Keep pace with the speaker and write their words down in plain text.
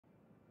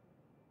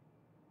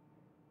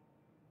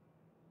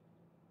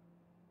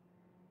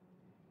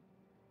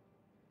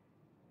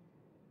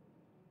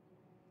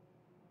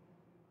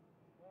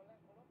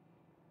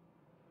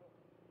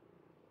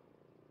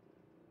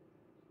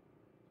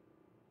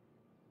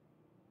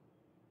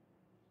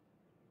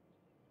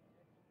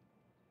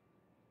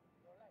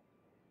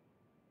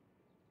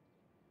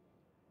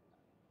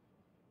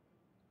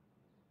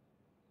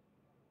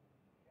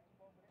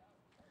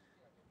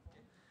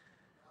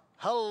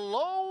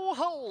Hello,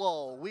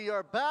 hello. We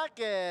are back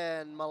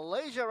in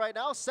Malaysia right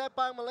now.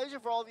 Sepang Malaysia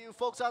for all of you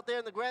folks out there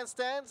in the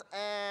grandstands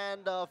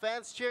and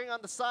fans cheering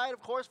on the side,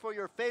 of course, for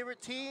your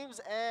favorite teams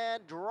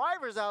and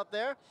drivers out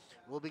there.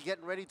 We'll be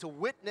getting ready to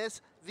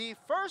witness the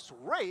first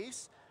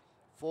race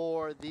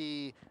for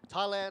the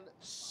Thailand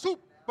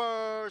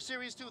Super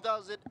Series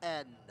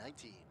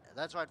 2019.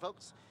 That's right,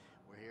 folks.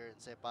 We're here in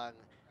Sepang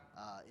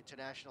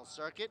International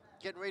Circuit,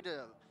 getting ready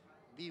to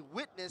be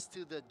witness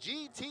to the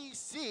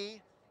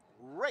GTC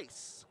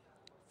race.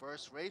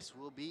 First race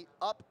will be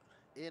up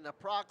in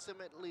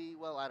approximately,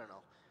 well, I don't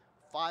know,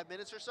 5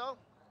 minutes or so.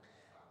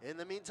 In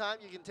the meantime,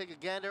 you can take a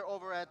gander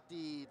over at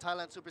the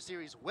Thailand Super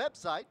Series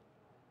website,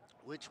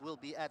 which will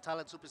be at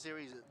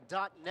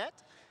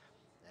thailandsuperseries.net.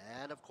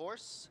 And of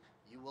course,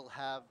 you will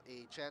have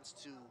a chance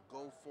to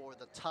go for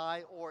the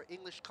Thai or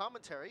English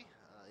commentary.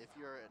 If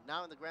you're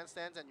now in the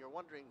grandstands and you're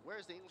wondering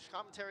where's the English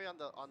commentary on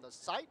the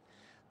site,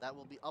 that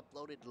will be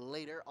uploaded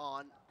later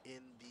on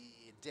in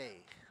the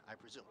day, I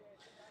presume.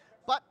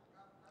 But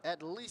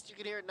at least you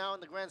can hear it now in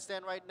the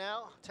grandstand right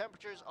now.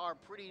 Temperatures are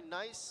pretty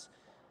nice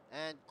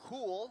and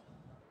cool.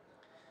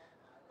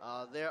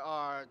 There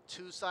are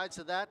two sides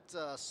to that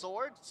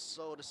sword,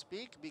 so to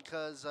speak,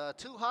 because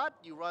too hot,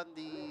 you run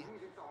the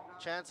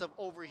chance of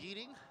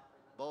overheating,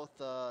 both,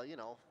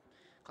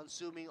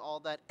 consuming all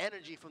that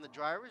energy from the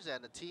drivers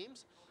and the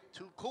teams.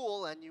 Too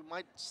cool, and you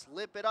might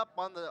slip it up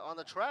on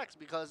the tracks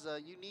because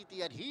you need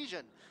the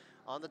adhesion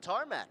on the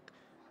tarmac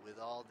with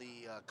all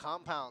the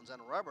compounds and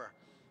rubber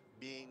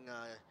being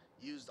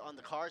used on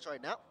the cars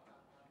right now.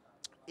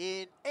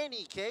 In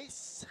any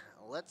case,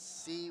 let's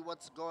see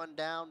what's going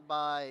down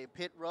by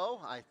pit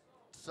row. I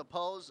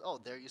suppose, oh,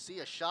 there you see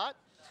a shot.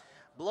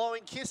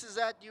 Blowing kisses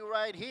at you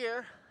right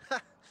here.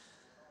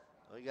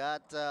 We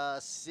got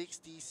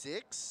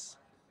 66.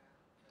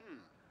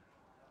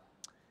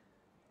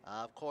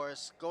 Of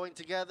course, going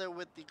together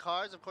with the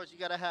cars, of course, you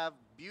got to have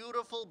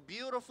beautiful,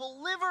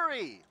 beautiful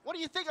livery. What do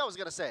you think I was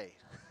going to say?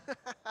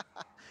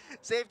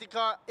 Safety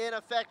car in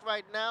effect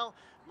right now.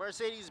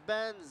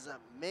 Mercedes-Benz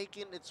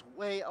making its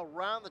way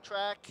around the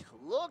track.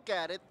 Look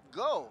at it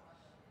go.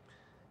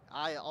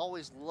 I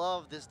always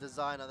love this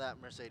design of that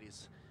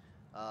Mercedes.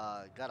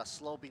 Got a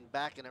sloping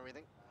back and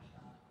everything.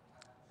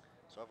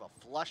 Sort of a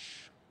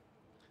flush,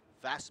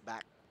 fast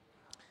back.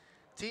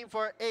 Team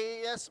for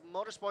AES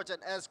Motorsports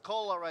and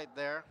Escola right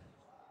there.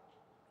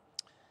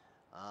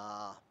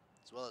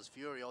 As well as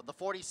Furio. The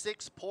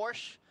 46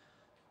 Porsche.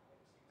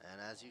 And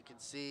as you can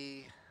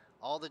see,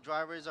 all the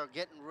drivers are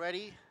getting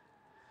ready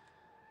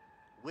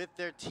with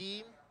their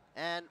team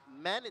and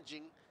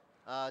managing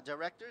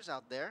directors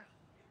out there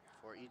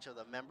for each of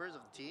the members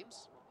of the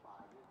teams.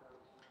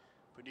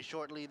 Pretty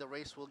shortly, the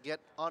race will get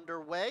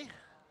underway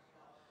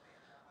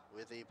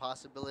with a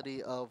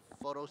possibility of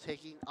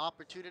photo-taking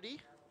opportunity.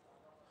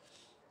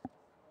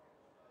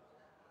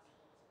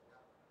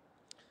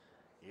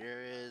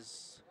 Here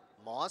is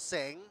Ma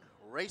Seng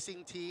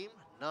Racing Team,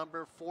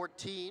 number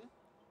 14.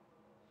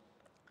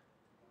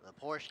 The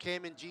Porsche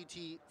came in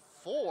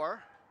GT4.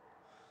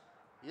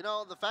 You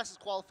know, the fastest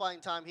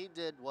qualifying time he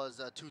did was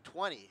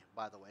 2:20,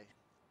 by the way.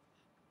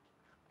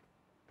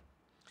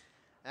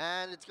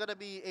 And it's going to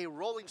be a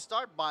rolling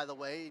start, by the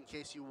way, in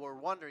case you were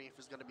wondering if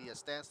it's going to be a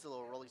standstill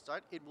or a rolling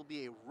start. It will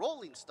be a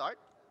rolling start,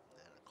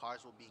 and the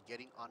cars will be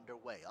getting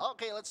underway.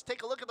 Okay, let's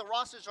take a look at the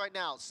rosters right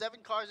now.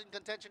 7 cars in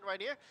contention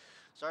right here.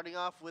 Starting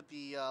off with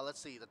the, let's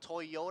see, the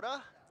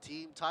Toyota,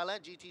 Team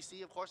Thailand,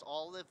 GTC, of course,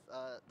 all of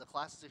the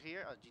classes are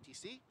here,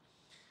 GTC.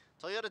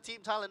 Toyota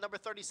Team Thailand, number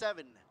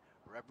 37,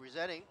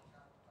 representing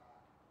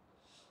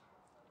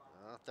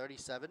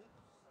 37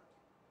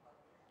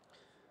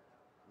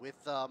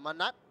 with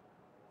Manat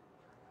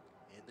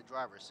in the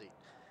driver's seat.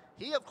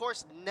 He, of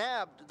course,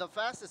 nabbed the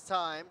fastest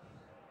time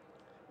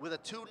with a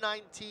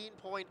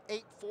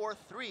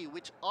 2:19.843,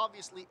 which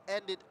obviously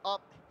ended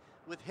up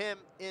with him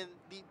in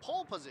the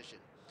pole position.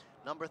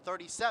 Number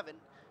 37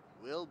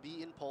 will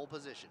be in pole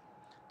position.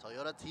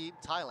 Toyota Team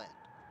Thailand.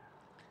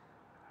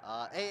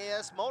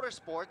 AES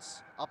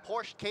Motorsports, a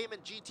Porsche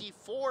Cayman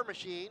GT4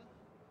 machine,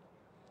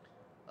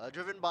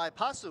 driven by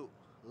Pasu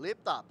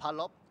Lipta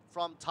Palop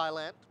from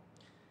Thailand,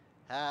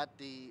 had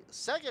the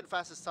second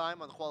fastest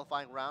time on the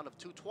qualifying round of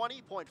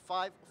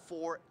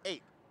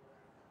 2:20.548.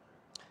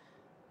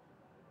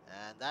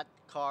 And that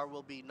car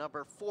will be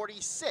number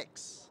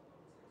 46.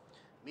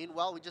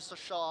 Meanwhile, we just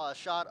saw a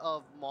shot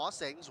of Ma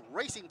Seng's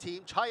racing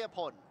team,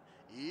 Chayapon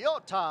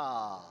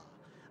Yota,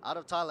 out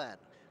of Thailand.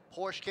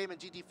 Porsche came in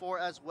GT4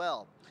 as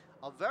well.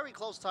 A very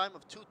close time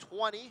of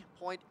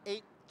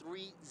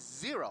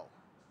 2:20.830.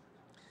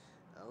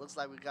 Looks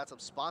like we've got some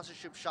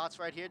sponsorship shots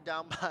right here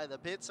down by the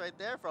pits right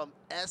there from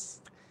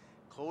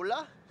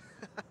Escola.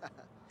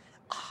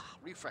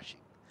 Refreshing.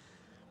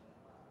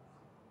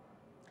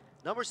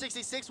 Number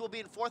 66 will be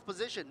in 4th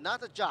position,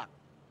 Natajak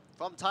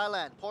from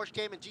Thailand. Porsche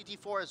came in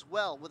GT4 as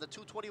well with a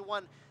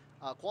 2:21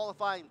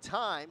 qualifying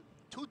time.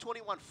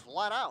 2:21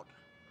 flat out.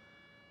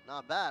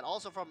 Not bad.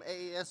 Also from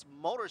AES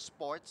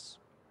Motorsports.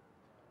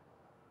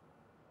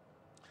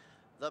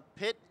 The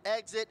pit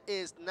exit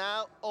is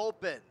now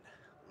open.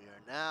 We are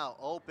now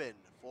open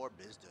for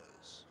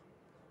business.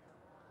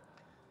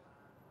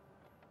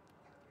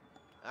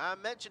 I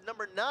mentioned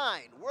number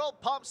 9, World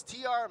Pumps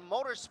TR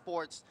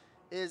Motorsports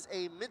is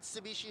a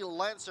Mitsubishi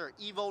Lancer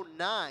Evo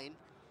 9,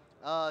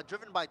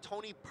 driven by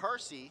Tony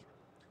Percy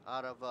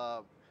out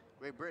of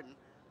Great Britain.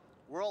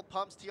 World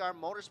Pumps TR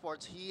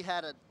Motorsports, he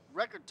had a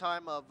record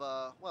time of,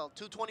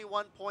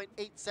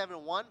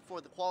 221.871 for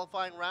the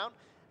qualifying round,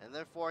 and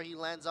therefore he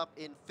lands up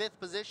in 5th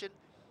position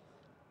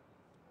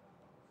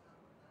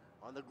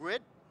on the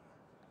grid.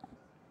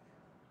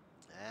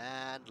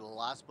 And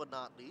last but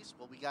not least,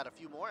 well, we got a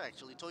few more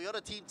actually.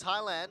 Toyota Team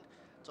Thailand,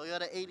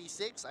 Toyota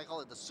 86, I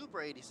call it the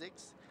Super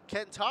 86.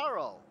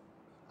 Kentaro,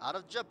 out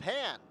of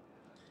Japan.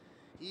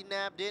 He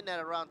nabbed in at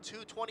around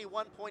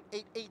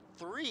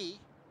 221.883.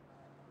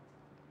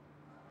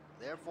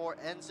 Therefore,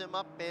 ends him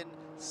up in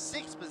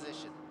 6th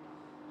position.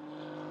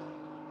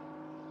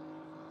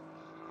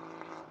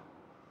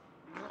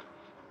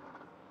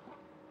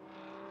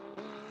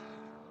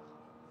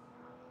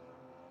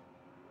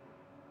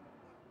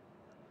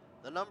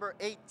 The number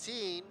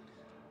 18,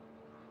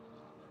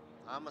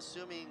 I'm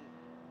assuming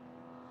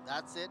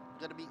that's it.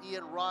 Going to be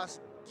Ian Ross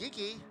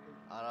Giki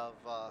out of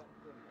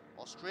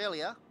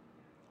Australia.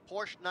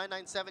 Porsche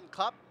 997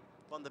 Cup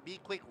from the Be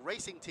Quick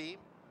Racing team.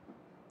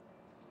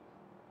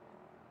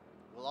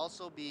 Will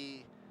also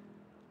be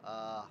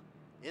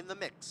in the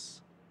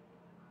mix.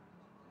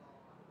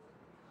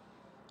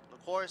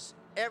 Of course,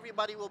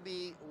 everybody will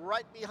be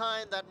right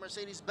behind that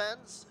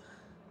Mercedes-Benz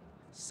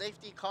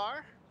safety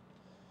car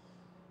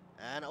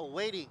and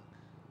awaiting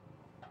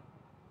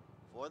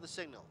for the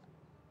signal.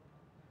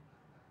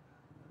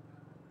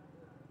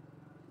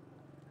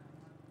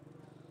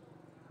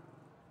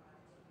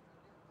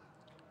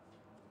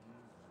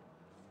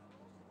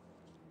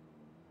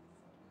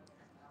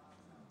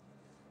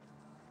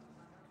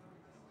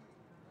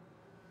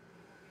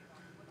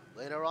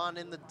 Later on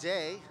in the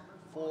day,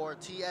 for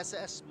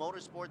TSS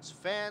Motorsports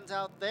fans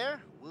out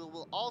there, we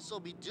will also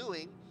be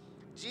doing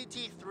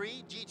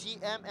GT3,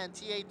 GTM, and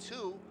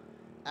TA2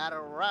 at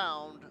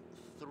around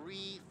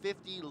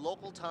 3:50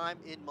 local time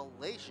in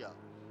Malaysia.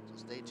 So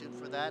stay tuned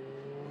for that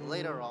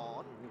later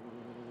on.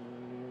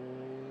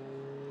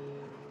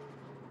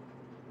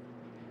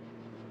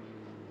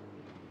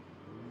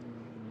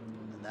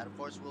 And that, of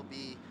course, will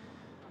be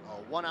a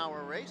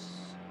 1-hour race.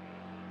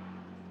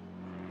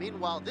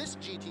 Meanwhile, this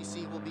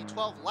GTC will be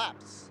 12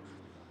 laps.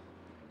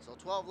 So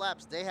 12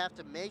 laps, they have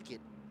to make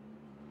it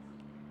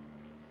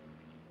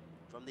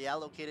from the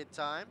allocated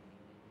time.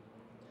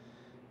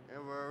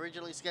 And we're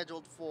originally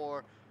scheduled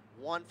for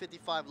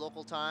 1:55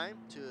 local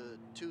time to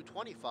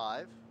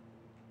 2:25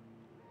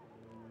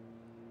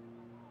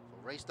 for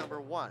race number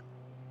 1.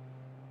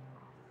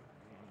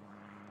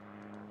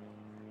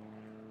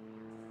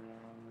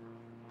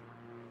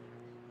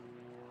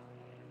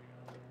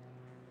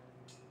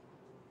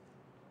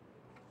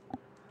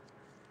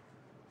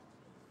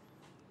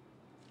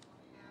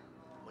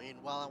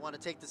 Meanwhile, I want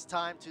to take this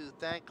time to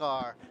thank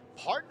our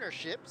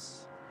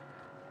partnerships.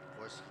 Of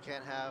course, you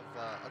can't have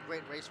a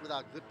great race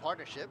without good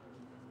partnership.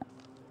 I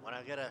want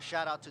to get a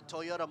shout out to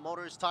Toyota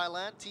Motors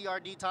Thailand,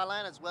 TRD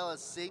Thailand, as well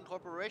as Sing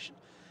Corporation,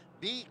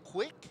 Be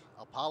Quick,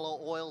 Apollo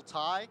Oil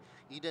Thai,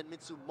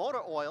 Idemitsu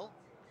Motor Oil,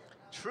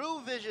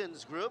 True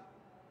Visions Group,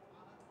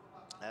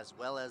 as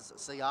well as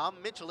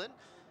Siam Michelin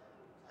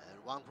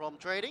and Wang Prom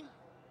Trading.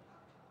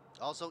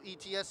 Also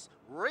ETS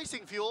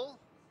Racing Fuel,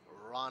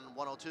 Ron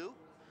 102.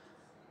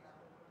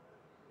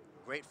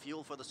 Great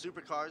fuel for the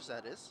supercars,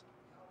 that is.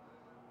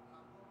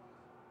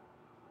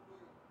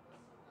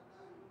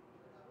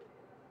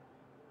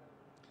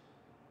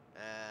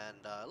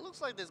 And it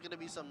looks like there's going to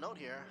be some note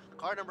here.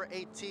 Car number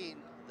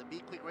 18, the Be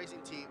Quick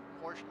Racing Team,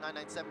 Porsche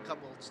 997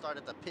 Cup will start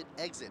at the pit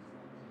exit.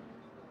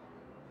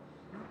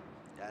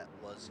 That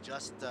was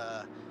just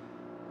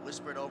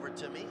whispered over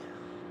to me.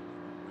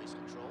 Race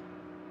control.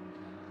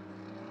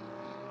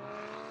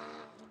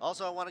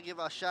 Also, I want to give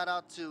a shout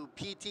out to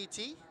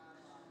PTT.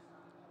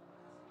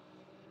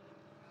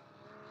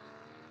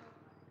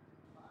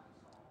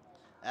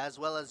 As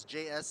well as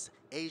JS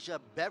Asia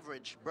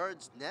Beverage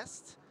Bird's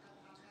Nest.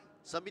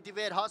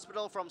 Sambitivet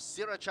Hospital from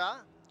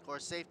Sriracha. Of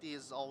course, safety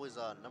is always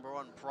a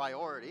 #1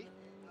 priority.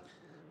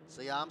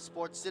 Siam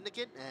Sports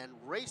Syndicate and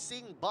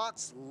Racing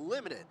Bots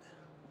Limited.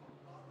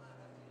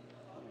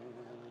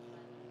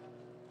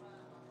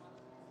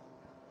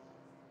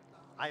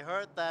 I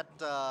heard that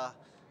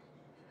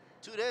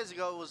 2 days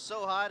ago it was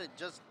so hot it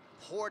just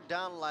poured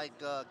down like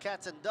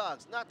cats and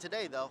dogs. Not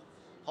today though.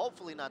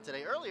 Hopefully not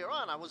today. Earlier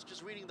on, I was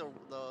just reading the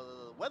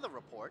weather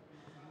report.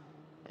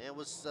 It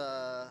was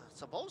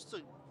supposed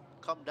to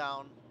come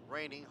down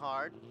raining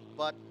hard,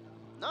 but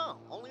no,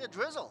 only a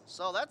drizzle.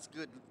 So that's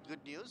good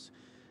news.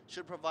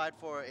 Should provide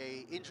for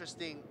a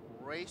interesting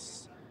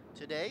race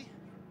today.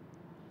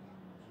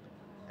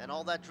 And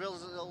all that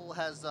drizzle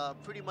has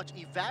pretty much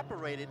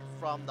evaporated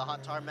from the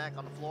hot tarmac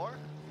on the floor.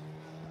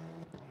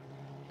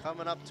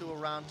 Coming up to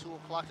around 2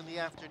 o'clock in the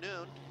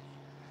afternoon.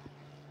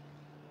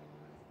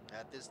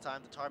 At this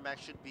time, the tarmac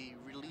should be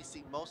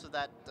releasing most of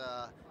that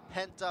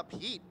pent-up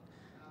heat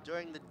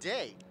during the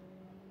day.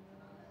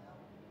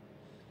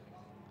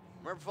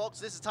 Remember, folks,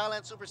 this is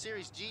Thailand Super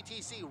Series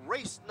GTC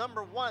race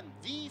number 1,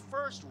 the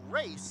first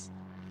race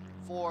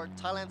for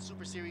Thailand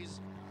Super Series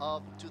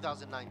of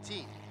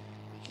 2019.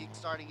 We keep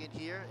starting it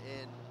here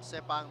in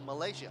Sepang,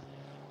 Malaysia.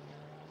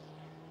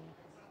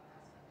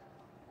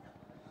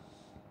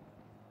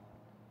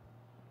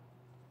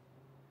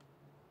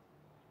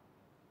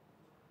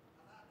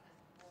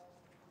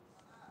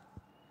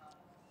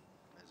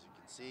 As you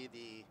can see,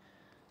 the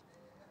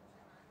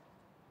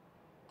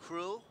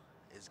crew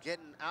is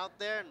getting out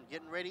there and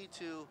getting ready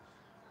to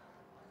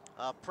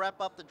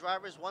prep up the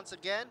drivers once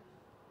again.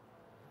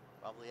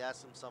 Probably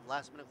ask them some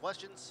last-minute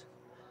questions.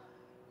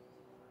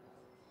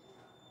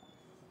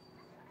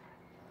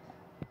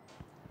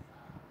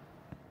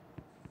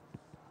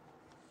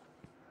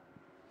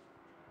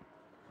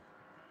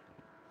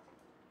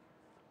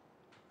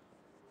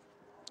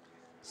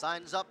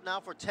 Signs up now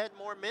for 10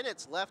 more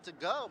minutes left to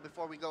go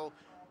before we go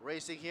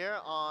racing here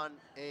on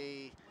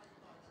a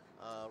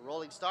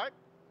rolling start.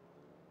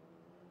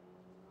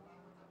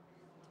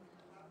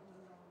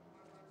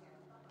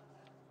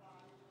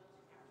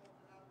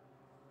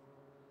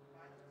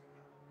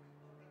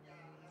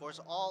 Of course,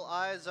 all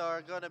eyes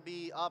are going to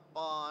be up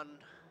on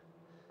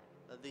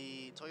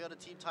the Toyota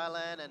Team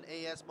Thailand and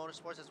AS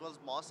Motorsports, as well as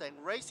Mustang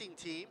Racing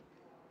Team.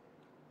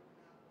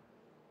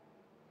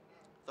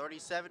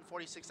 37,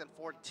 46, and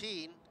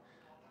 14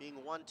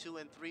 being 1, 2,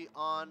 and 3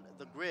 on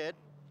the grid.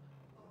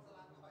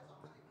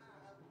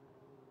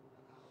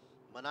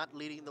 Manat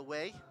leading the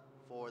way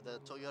for the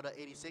Toyota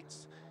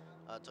 86,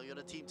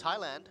 Toyota Team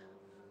Thailand.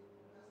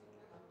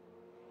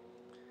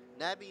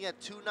 Nabbing at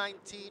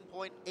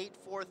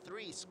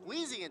 219.843,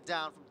 squeezing it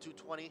down from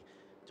 220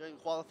 during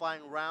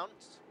qualifying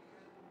rounds.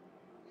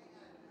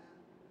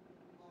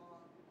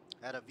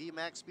 At a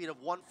VMAX speed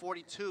of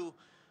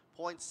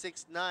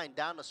 142.69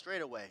 down the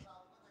straightaway.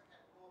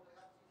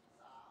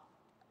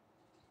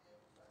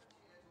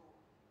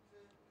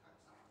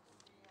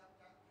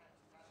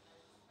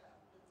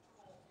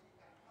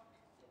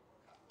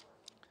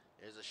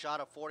 Here's a shot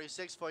of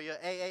 46 for your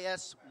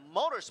AAS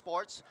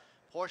Motorsports.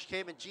 Porsche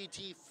Cayman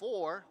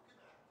GT4.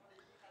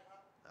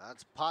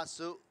 That's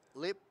Pasu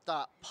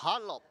Lipta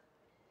Panlop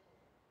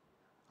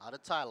out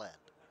of Thailand.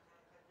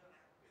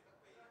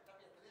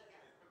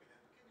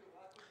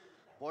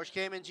 Porsche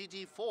Cayman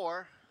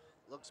GT4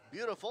 looks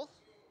beautiful,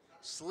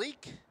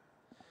 sleek.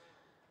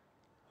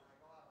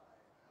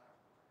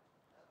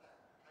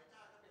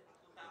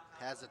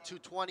 Has a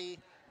 220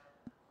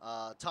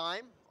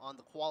 time on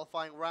the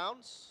qualifying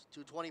rounds,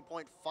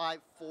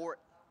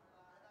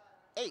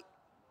 220.548.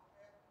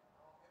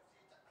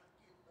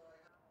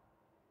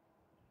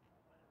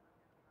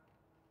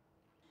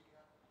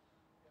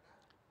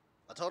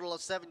 A total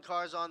of 7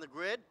 cars on the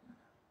grid.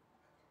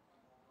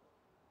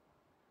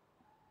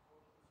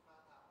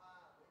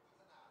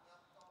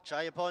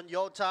 Chayapon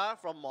Yota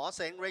from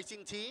Mustang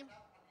Racing Team.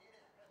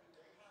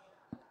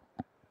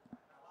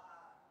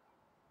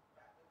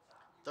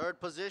 Third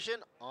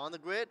position on the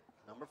grid,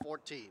 number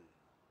 14.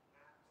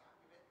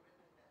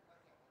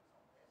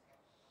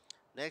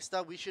 Next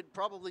up, we should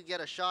probably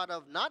get a shot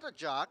of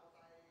Natajak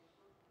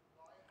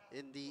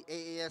in the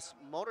AAS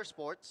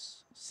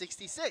Motorsports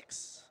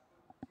 66.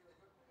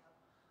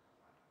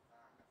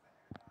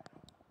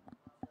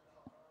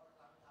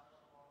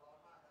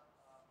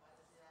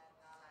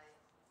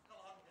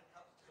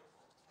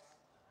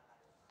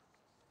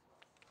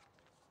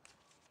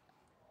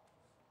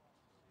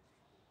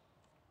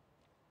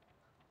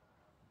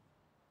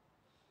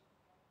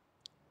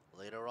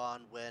 Later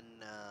on, when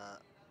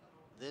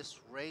this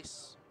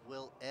race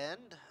will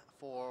end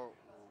for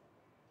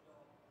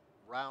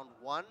round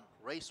 1,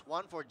 race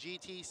 1 for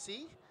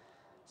GTC,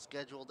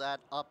 schedule that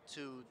up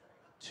to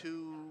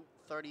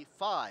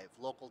 2:35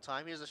 local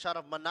time. Here's a shot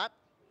of Manat,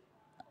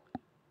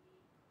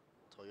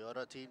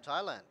 Toyota Team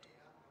Thailand.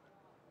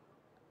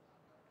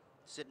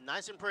 Sitting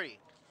nice and pretty.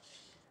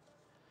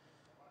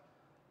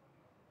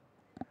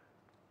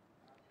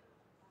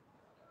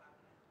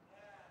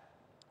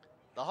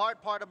 The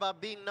hard part about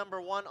being number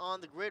 1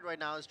 on the grid right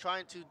now is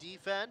trying to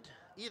defend.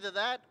 Either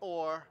that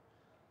or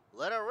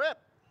let her rip.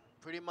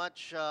 Pretty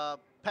much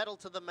pedal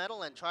to the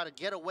metal and try to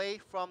get away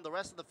from the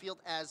rest of the field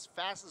as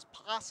fast as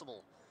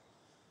possible.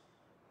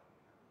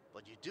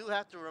 But you do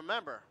have to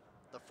remember,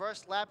 the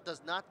first lap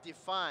does not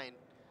define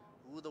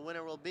who the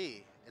winner will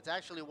be. It's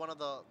actually one of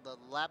the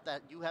lap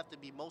that you have to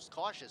be most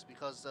cautious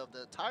because of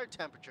the tire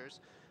temperatures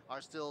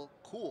are still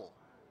cool.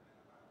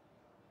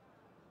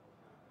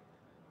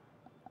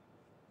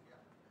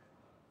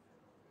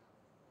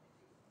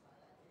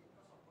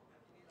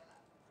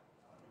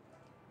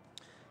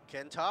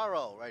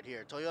 Kentaro right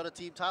here, Toyota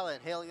Team Thailand,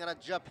 hailing out of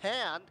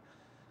Japan,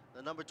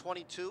 the number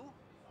 22,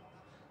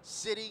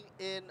 sitting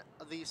in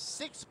the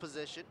 6th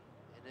position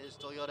in his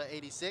Toyota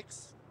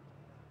 86.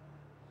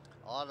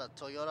 A lot of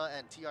Toyota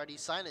and TRD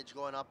signage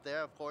going up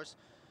there, of course,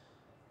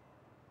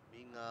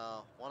 being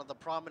one of the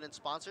prominent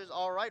sponsors.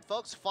 All right,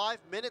 folks, 5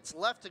 minutes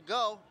left to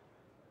go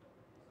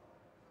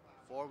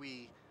before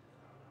we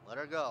let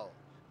her go.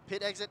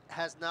 Pit exit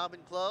has now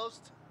been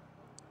closed.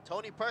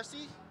 Tony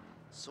Percy,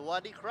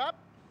 Swadi Krap,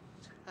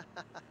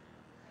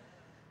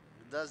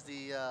 does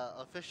the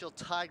official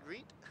Thai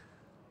greet.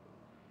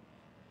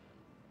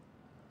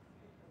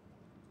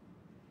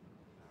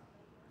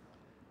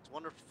 It's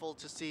wonderful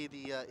to see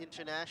the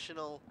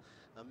international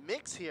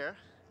mix here,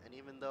 and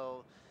even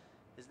though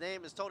his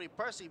name is Tony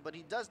Percy, but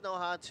he does know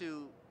how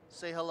to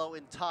say hello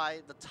in Thai,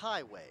 the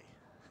Thai way.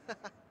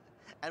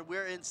 And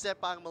we're in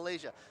Sepang,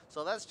 Malaysia.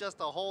 So that's just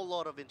a whole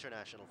lot of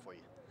international for you.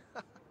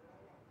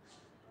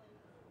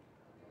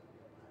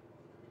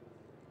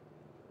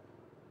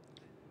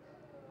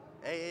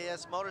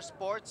 AAS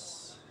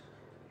Motorsports,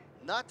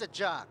 not the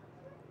jock.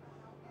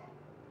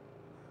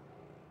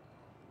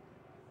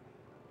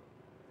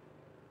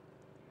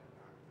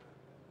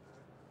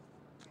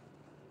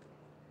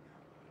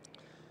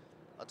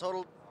 A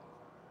total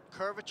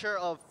curvature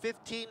of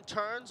 15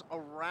 turns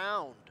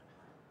around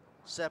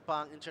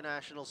Sepang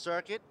International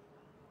Circuit,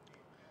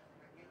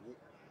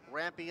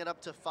 ramping it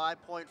up to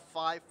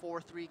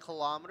 5.543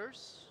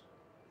 kilometers.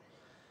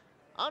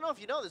 I don't know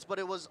if you know this, but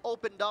it was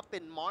opened up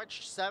in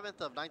March 7th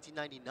of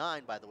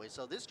 1999, by the way,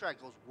 so this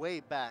track goes way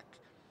back.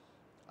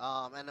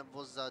 And it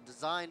was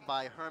designed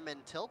by Herman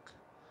Tilke,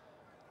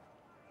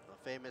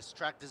 a famous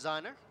track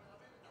designer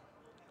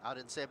out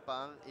in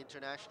Sepang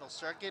International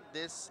Circuit.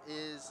 This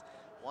is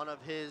one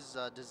of his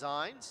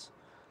designs.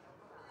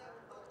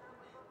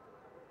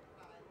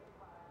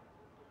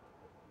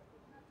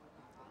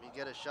 Let me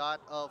get a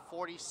shot of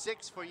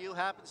 46 for you.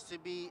 Happens to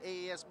be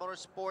AAS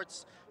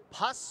Motorsports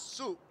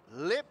Pasu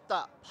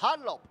Lipta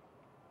Panlop.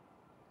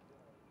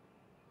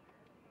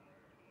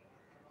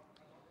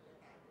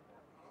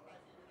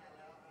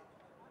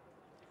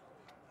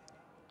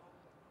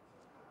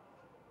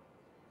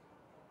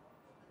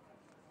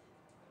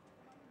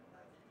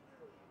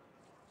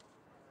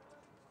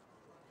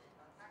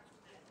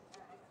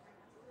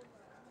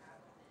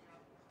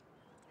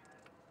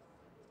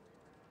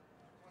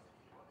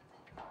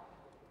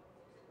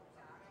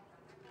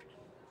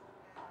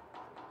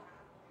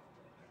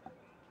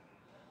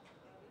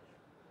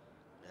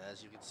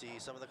 As you can see,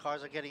 some of the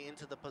cars are getting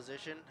into the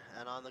position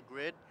and on the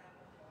grid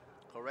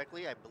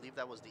correctly. I believe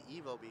that was the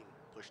Evo being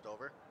pushed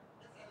over.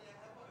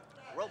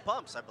 World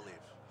pumps, I believe.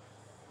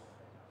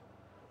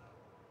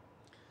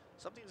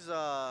 Something's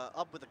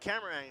up with the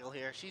camera angle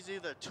here. She's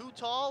either too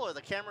tall or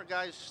the camera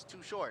guy's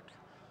too short.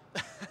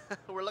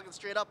 We're looking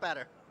straight up at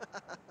her.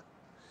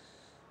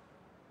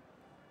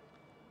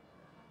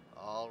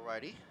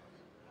 Alrighty.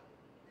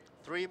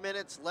 3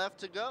 minutes left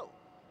to go.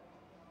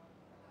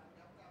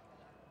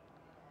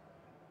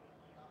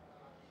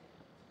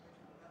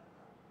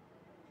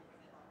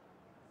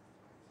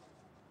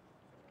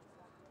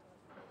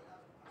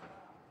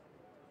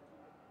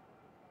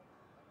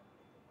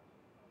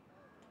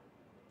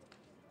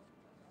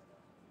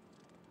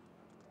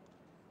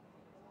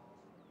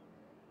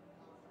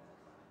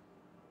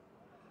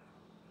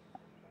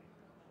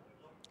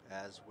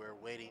 As we're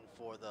waiting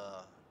for the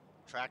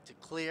track to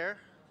clear,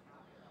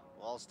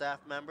 all staff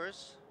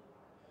members,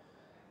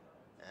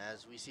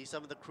 as we see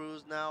some of the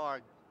crews now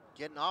are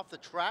getting off the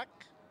track.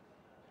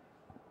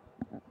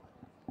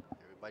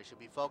 Everybody should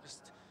be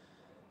focused,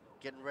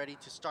 getting ready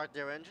to start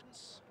their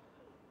engines.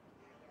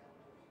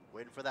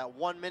 Waiting for that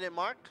 1 minute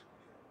mark.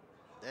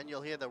 Then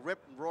you'll hear the rip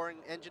and roaring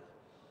engine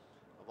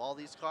of all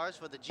these cars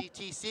for the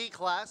GTC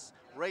class.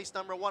 Race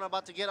number 1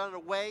 about to get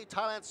underway.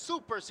 Thailand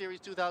Super Series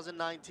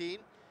 2019.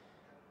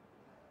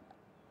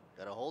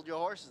 Gotta hold your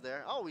horses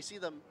there. Oh, we see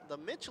the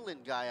Michelin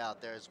guy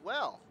out there as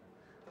well.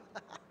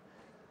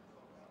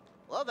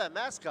 Love that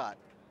mascot.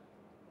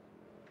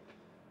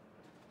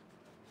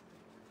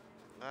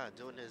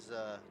 Doing his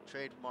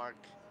trademark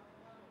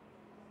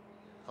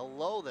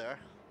hello there.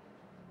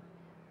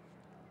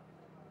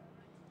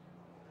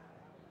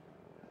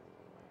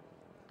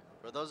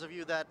 For those of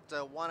you that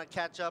want to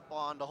catch up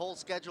on the whole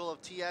schedule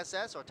of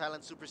TSS or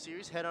Thailand Super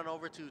Series, head on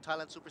over to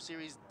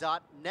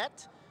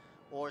thailandsuperseries.net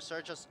or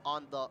search us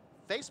on the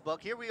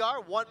Facebook. Here we are,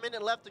 1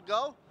 minute left to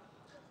go.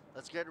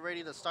 Let's get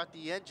ready to start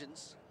the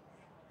engines.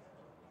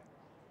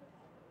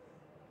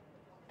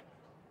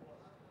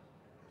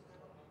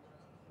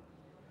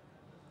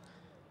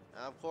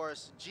 Now, of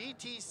course,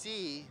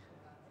 GTC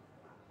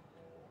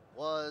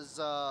was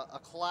a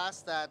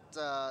class that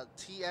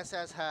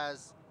TSS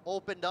has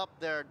opened up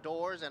their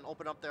doors and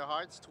opened up their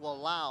hearts to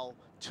allow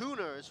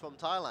tuners from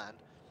Thailand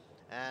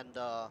and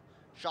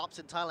shops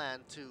in Thailand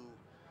to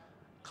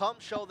come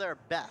show their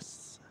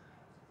best.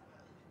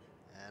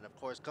 And of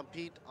course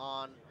compete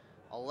on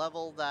a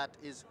level that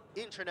is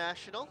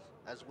international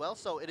as well.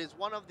 So it is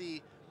one of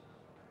the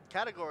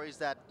categories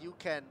that you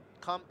can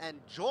come and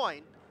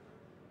join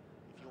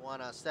if you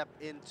want to step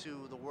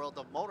into the world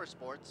of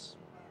motorsports.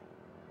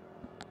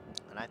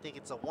 And I think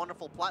it's a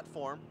wonderful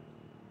platform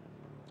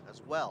as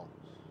well.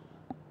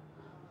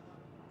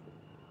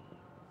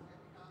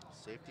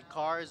 Safety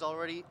car is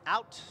already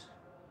out.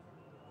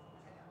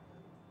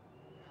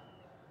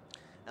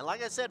 And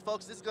like I said,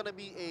 folks, this is going to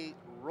be a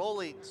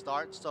rolling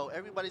start, so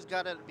everybody's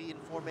got to be in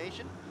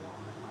formation.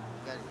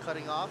 Got it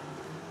cutting off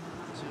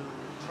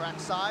to track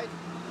side.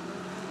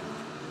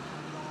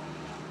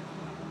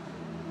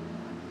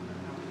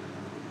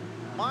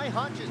 my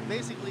hunch is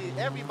basically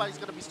everybody's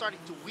going to be starting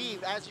to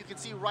weave, as you can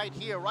see right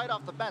here, right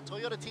off the bat.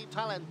 Toyota Team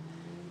Thailand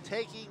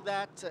taking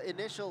that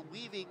initial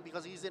weaving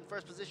because he's in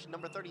first position,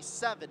 number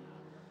 37.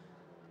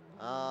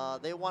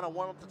 They want to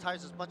warm up the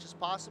tires as much as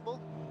possible.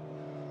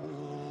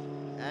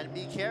 And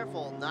be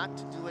careful not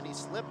to do any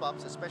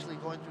slip-ups, especially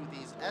going through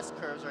these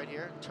S-curves right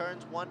here.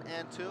 Turns 1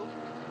 and 2.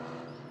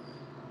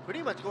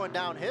 Pretty much going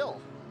downhill.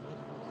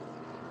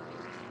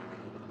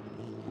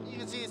 You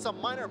can see some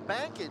minor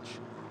bankage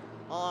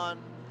on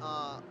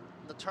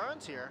the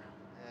turns here.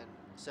 And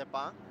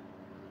Sepang.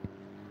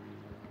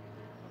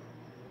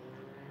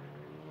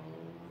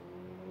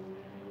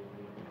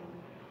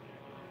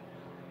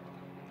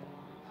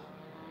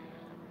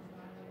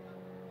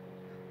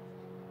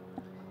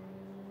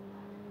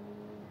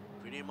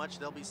 Pretty much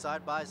they'll be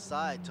side by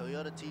side.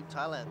 Toyota Team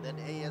Thailand, then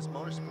AS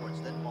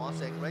Motorsports, then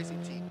Mosaic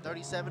Racing Team.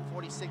 37,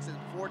 46, and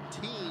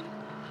 14.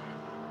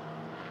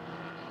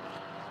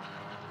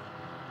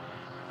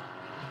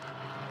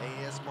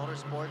 AS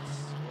Motorsports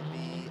will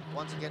be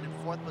once again in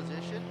fourth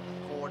position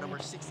for number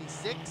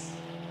 66,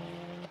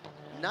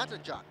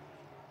 Natajak.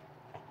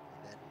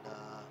 Then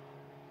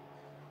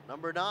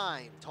number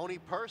 9, Tony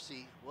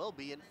Percy, will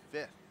be in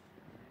fifth.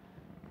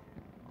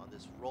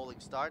 This rolling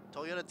start.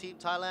 Toyota Team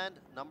Thailand,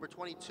 number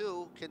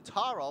 22,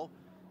 Kentaro,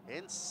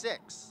 in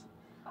 6th.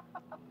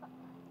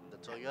 The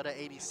Toyota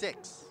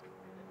 86.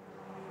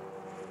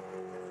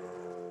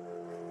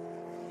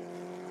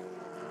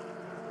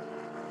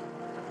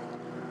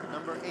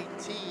 Number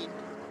 18,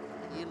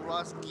 Ian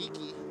Ross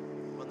Geeky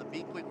from the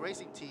Be Quick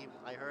Racing Team,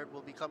 I heard will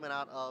be coming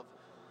out of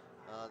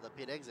the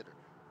pit exiter.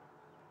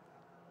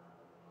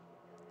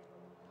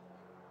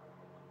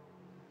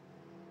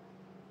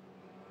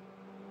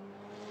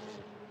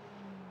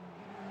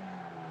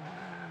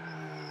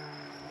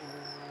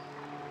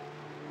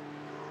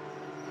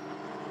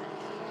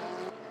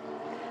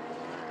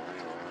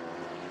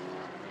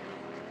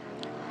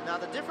 Now,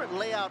 the different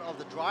layout of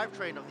the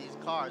drivetrain of these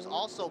cars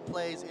also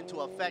plays into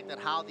effect at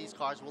how these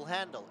cars will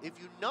handle. If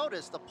you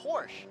notice, the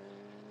Porsche,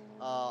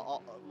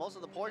 most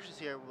of the Porsches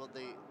here,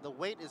 the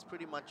weight is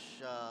pretty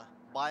much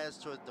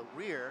biased toward the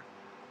rear,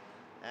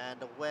 and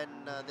when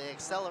they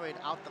accelerate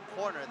out the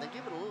corner, they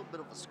give it a little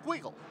bit of a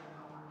squiggle.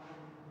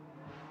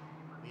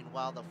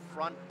 Meanwhile, the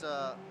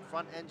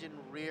front engine,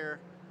 rear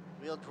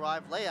wheel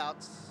drive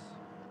layouts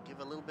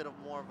give a little bit of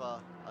more of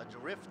a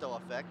drifto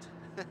effect.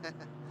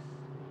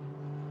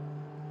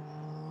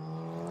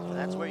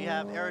 That's where you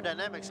have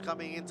aerodynamics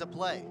coming into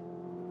play.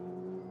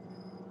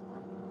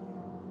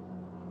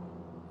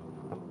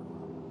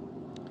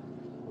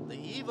 The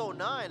Evo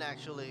 9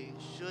 actually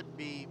should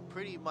be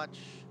pretty much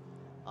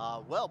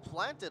well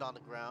planted on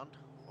the ground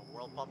from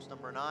World Pumps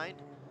number 9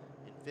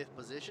 in 5th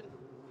position.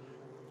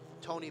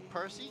 Tony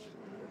Percy.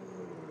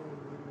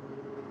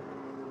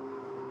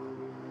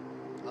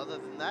 Other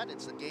than that,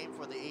 it's the game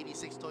for the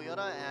 86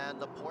 Toyota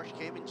and the Porsche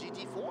Cayman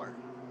GT4.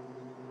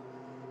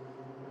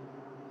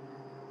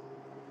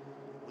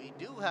 We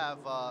do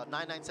have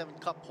 997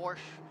 Cup Porsche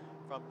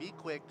from Be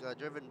Quick,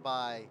 driven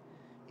by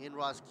Ian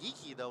Ross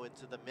Geeky, though,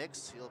 into the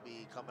mix. He'll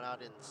be coming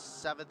out in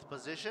 7th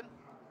position.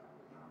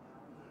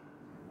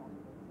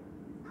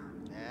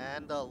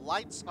 And the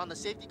lights on the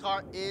safety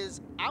car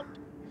is out,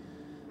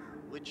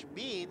 which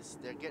means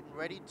they're getting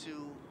ready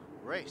to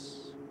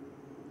race.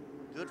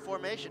 Good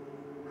formation.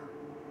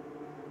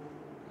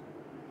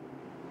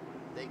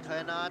 They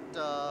cannot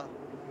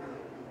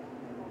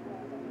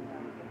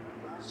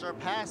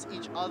surpass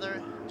each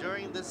other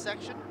during this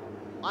section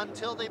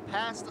until they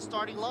pass the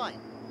starting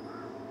line,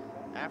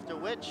 after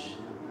which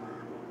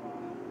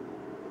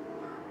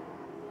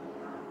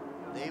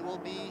they will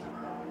be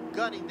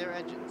gunning their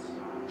engines,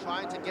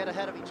 trying to get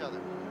ahead of each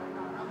other.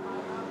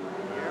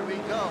 Here we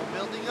go,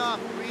 building up,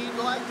 green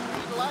light,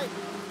 green light.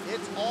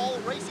 It's all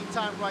racing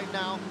time right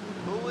now.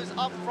 Who is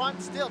up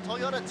front still?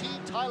 Toyota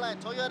Team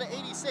Thailand, Toyota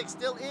 86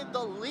 still in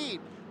the lead.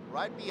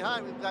 Right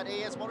behind, we've got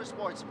AS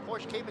Motorsports,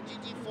 Porsche Cayman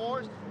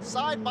GT4s,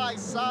 side by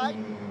side.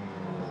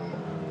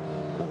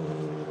 I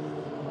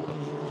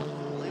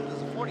believe it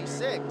is a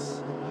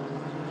 46.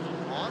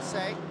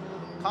 Mosaic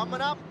coming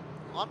up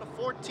on the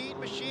 14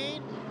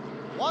 machine.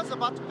 Was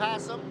about to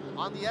pass him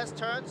on the S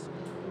turns.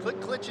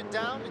 Could clinch it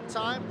down in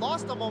time.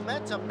 Lost the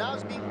momentum. Now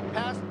it's being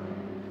passed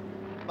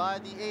by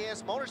the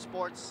AS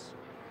Motorsports.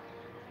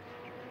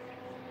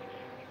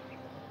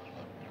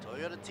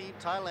 Toyota Team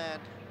Thailand,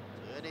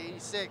 Toyota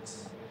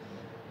 86.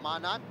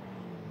 Manat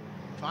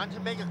trying to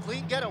make a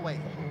clean getaway.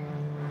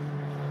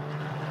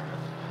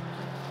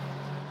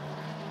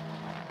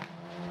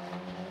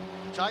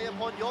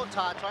 Chayapon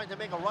Yota trying to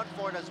make a run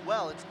for it as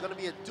well. It's going to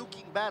be a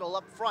duking battle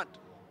up front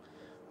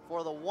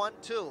for the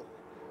 1-2.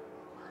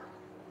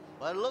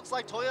 But it looks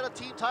like Toyota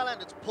Team Thailand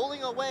is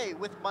pulling away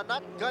with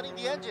Manat gunning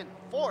the engine.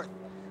 4th,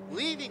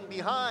 leaving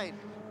behind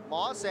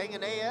Mosaic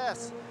and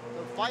AS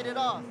to fight it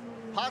off.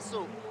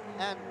 Pasu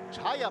and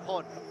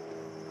Chayapon.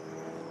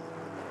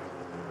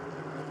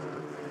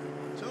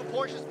 2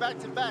 Porsches back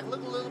to back.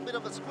 Look, a little bit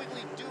of a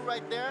squiggly do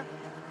right there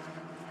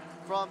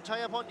from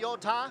Chayapon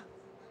Yota.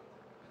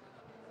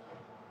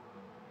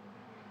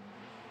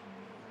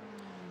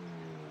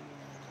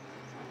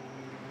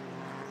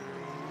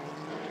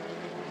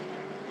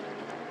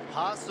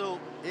 Pasu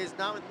is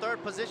now in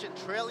third position,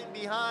 trailing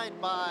behind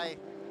by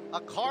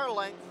a car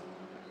length,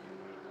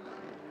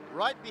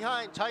 right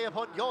behind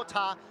Chayapon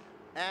Yota,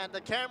 and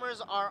the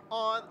cameras are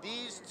on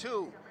these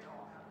two.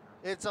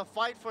 It's a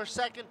fight for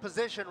second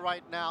position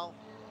right now,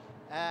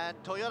 and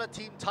Toyota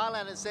Team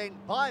Thailand is saying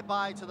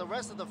bye-bye to the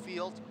rest of the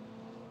field,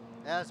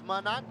 as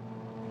Manat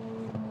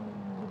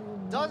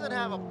doesn't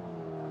have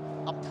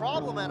a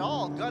problem at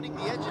all gunning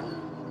the engine.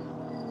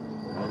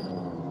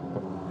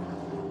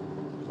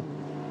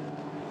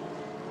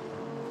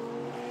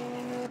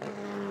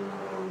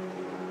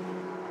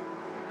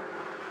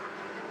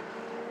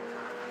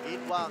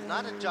 Meanwhile,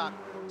 Nanajak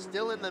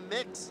still in the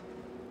mix.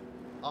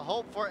 A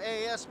hope for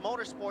AAS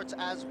Motorsports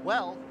as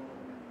well.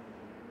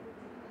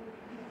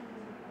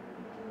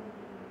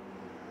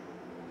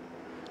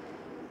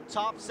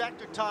 Top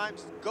sector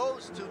times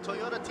goes to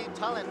Toyota Team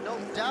Thailand, no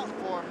doubt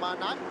for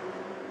Manat.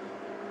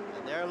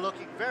 And they're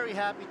looking very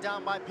happy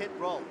down by pit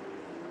road.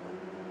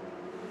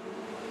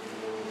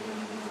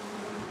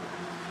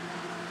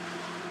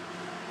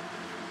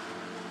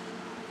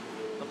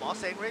 The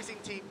Mustang Racing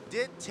Team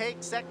did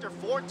take sector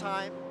 4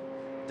 time,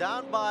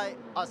 down by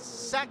a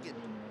second.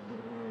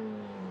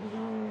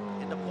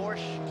 In the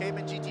Porsche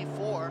Cayman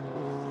GT4.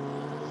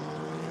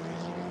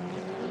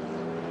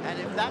 And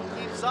if that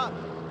keeps up,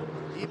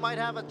 he might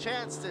have a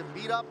chance to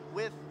beat up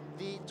with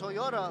the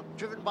Toyota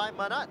driven by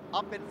Manat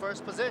up in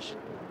first position.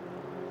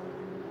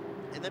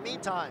 In the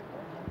meantime,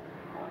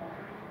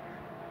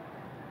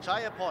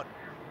 Chayapon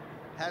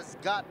has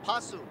got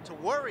Pasu to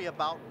worry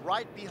about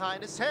right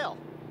behind his tail.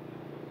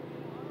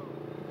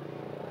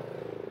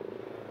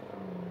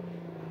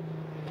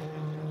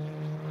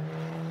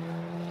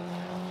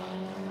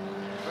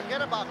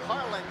 Forget about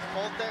car length,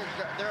 folks.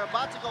 They're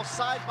about to go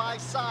side by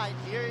side.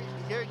 Here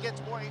it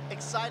gets more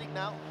exciting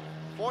now.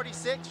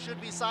 46 should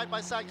be side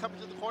by side coming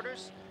to the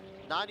corners.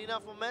 Not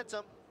enough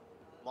momentum.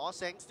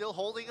 Mustang still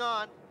holding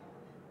on.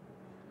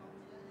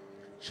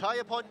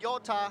 Chayapon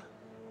Yota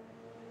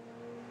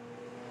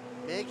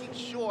making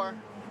sure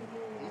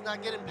he's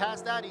not getting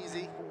past that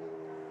easy.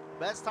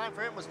 Best time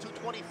for him was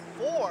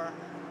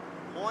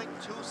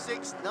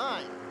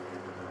 224.269.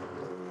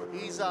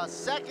 He's a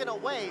second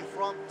away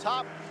from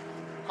top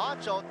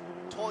honcho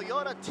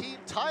Toyota Team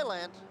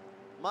Thailand,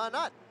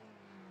 Manat.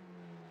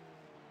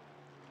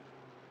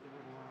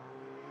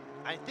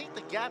 I think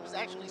the gap is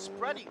actually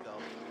spreading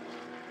though.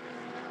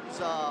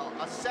 He's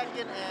a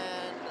second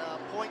and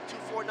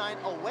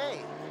 0.249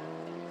 away.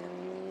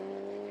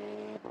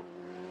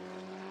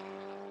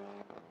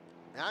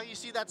 Now you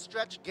see that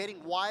stretch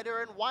getting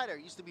wider and wider.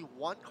 It used to be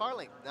 1 car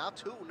length, now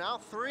 2, now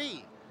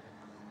 3.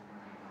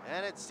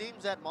 And it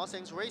seems that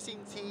Mustang's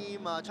Racing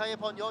Team,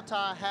 Chayapon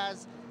Yota,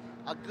 has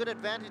a good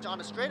advantage on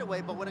a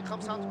straightaway, but when it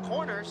comes down to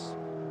corners,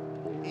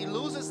 he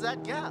loses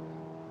that gap.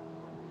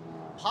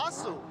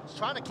 Pasu is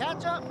trying to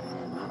catch up.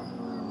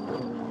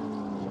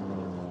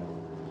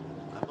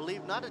 I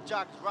believe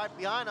Nanajak is right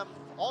behind him,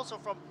 also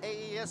from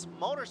AAS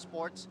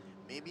Motorsports.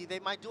 Maybe they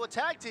might do a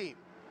tag team.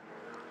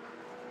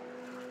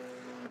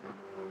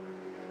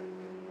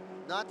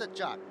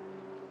 Nanajak,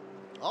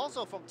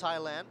 also from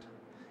Thailand.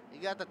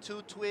 You got the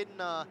two twin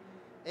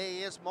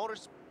AAS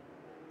Motorsports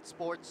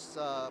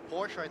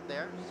Porsche right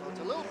there. So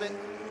it's a little bit,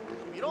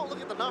 if you don't look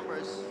at the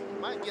numbers, you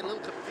might get a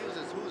little confused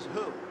as who's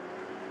who.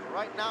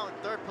 Right now in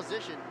third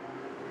position,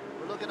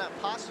 we're looking at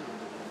Pasu.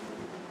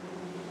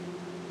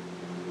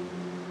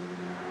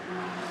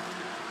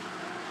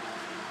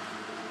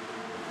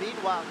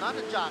 Meanwhile,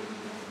 Nanajak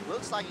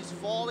looks like he's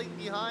falling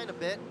behind a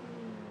bit.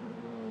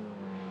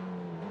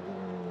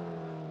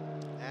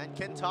 And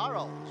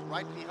Kentaro is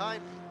right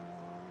behind,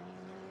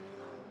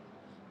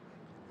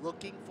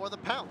 looking for the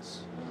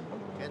pounce.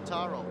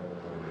 Kentaro.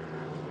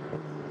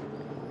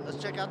 Let's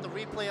check out the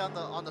replay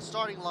on the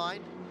starting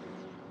line.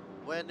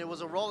 When it was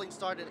a rolling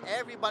start and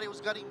everybody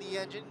was gunning the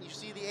engine. You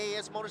see the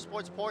AAS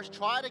Motorsports Porsche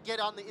try to get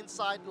on the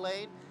inside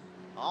lane.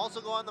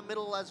 Also go on the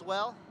middle as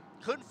well.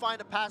 Couldn't find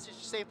a passage,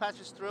 safe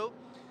passage through.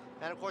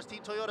 And of course,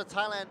 Team Toyota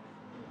Thailand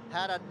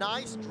had a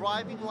nice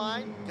driving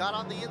line. Got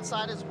on the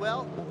inside as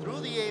well, through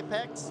the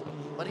apex.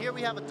 But here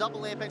we have a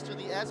double apex to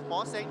the S.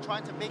 Mustang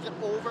trying to make it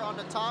over on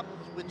the top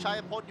with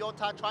Chayapon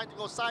Yota trying to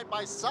go side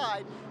by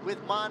side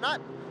with Manat.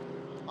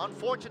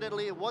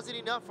 Unfortunately, it wasn't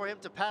enough for him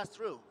to pass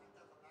through.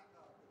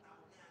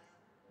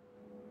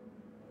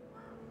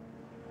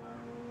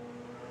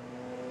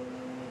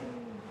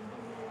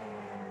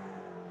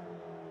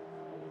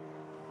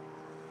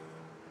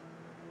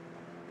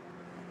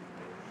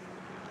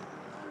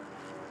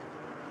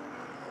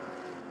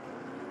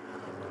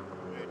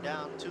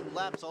 Down 2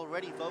 laps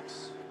already,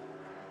 folks.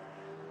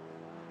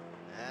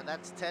 And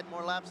that's 10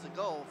 more laps to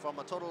go from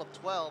a total of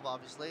 12,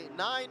 obviously.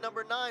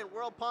 Number 9,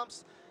 World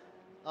Pumps.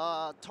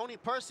 Tony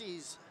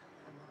Percy's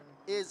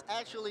is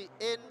actually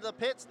in the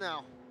pits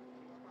now.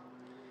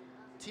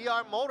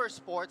 TR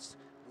Motorsports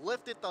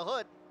lifted the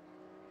hood.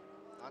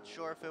 Not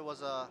sure if it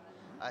was a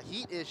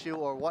heat issue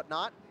or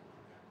whatnot.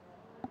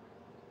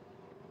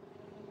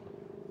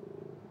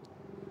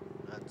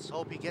 Let's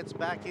hope he gets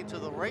back into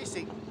the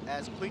racing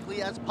as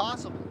quickly as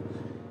possible.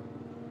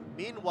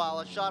 Meanwhile,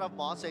 a shot of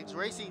Moseng's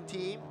racing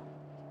team,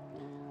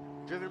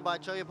 driven by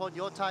Choyapon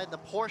Yotai in the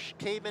Porsche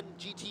Cayman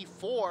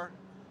GT4,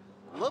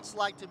 looks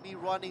like to be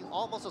running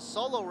almost a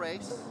solo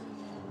race.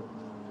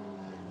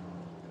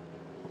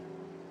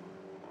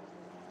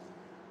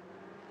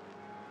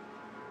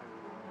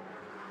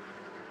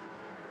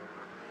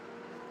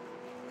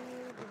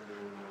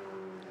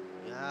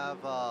 You have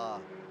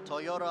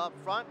Toyota up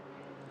front,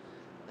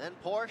 then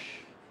Porsche,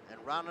 and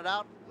rounded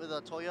out with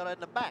a Toyota in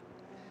the back.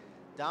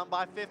 Down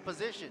by 5th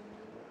position,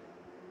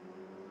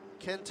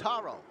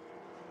 Kentaro.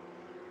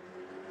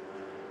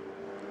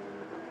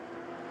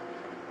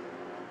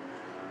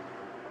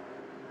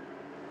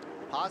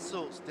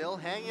 Pasu still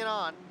hanging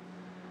on.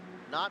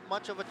 Not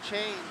much of a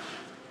change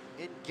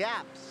in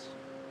gaps.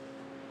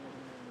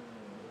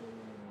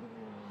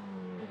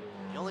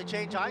 The only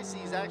change I see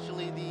is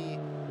actually the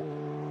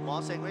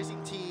Moseng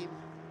Racing Team,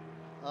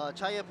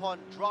 Chayapon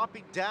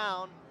dropping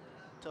down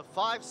to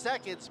 5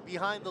 seconds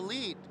behind the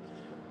lead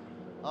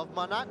of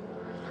Manat,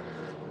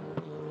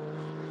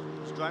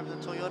 who's driving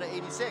the Toyota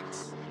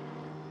 86.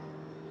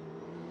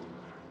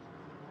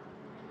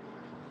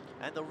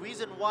 And the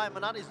reason why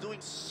Manat is doing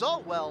so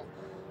well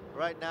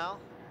right now,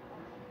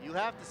 you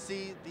have to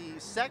see the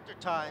sector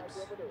times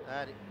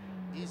that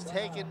he's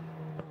taken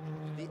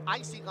the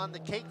icing on the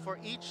cake for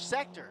each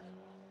sector.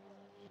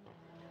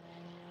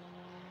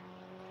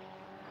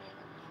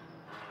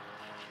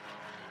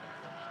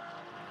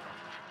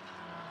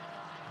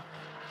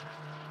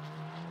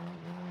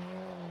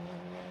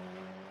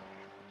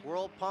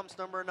 World Pumps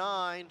number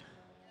 9,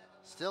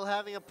 still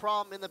having a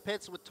problem in the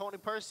pits with Tony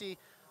Percy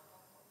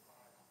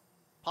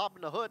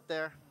popping the hood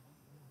there.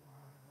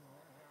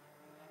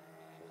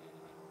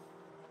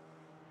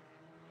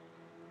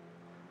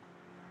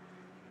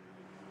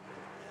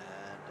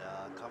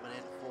 And coming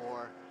in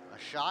for a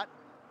shot.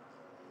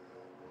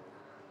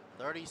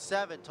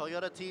 37,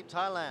 Toyota Team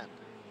Thailand.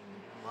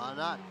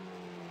 Manat.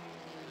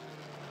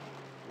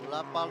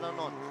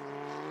 Ulapalanon.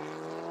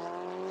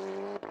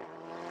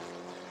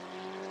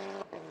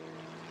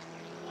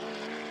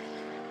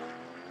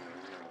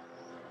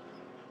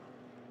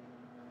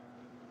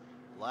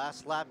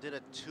 Last lap did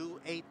a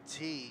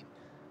 2:18,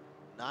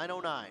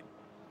 9:09.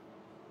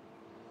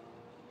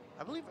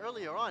 I believe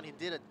earlier on he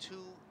did a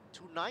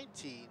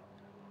 2:19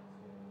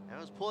 and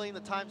was pulling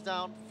the times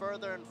down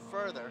further and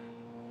further.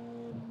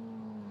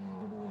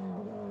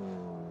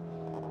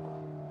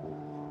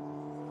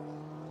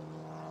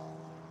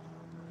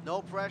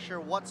 No pressure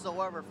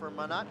whatsoever for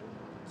Manat.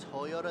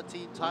 Toyota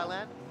Team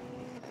Thailand.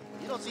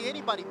 You don't see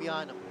anybody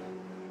behind him.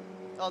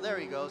 Oh, there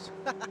he goes.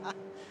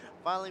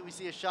 Finally, we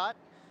see a shot.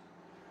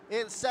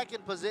 In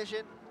 2nd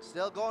position,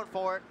 still going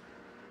for it,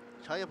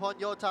 Chayapon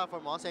Yota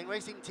from Moseng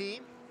Racing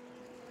Team,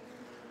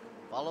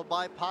 followed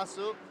by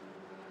Pasu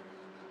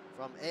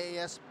from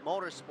AAS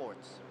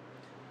Motorsports.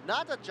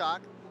 Natachak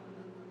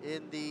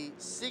in the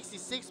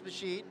 66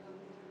 machine,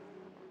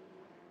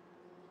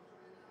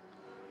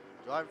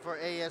 driving for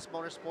AAS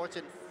Motorsports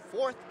in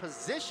 4th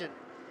position.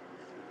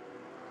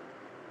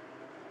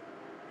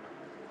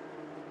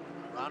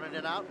 Rounding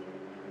it out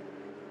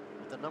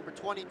with the number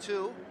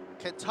 22,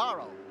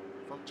 Kentaro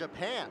from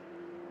Japan.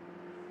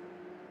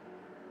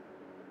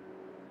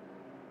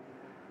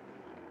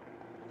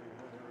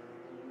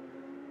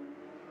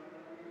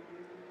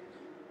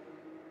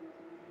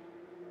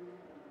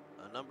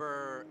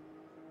 Number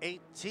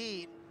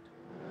 18,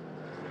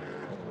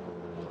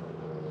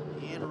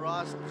 Ian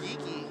Ross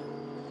Geeky,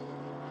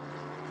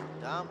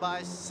 down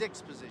by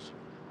 6th position.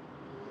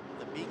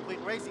 The B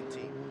Quick Racing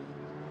Team.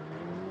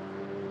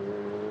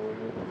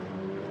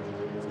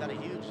 It's got a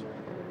huge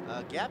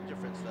gap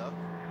difference though.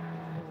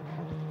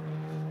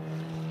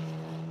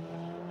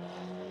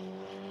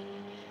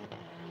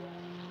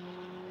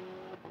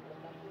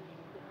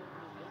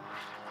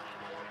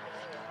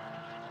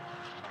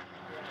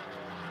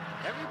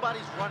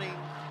 Everybody's running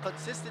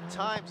consistent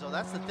time, so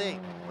that's the thing.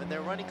 When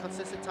they're running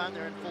consistent time,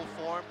 they're in full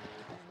form.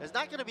 There's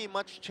not going to be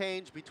much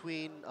change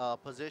between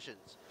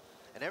positions.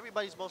 And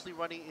everybody's mostly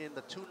running in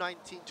the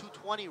 219,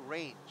 220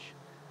 range.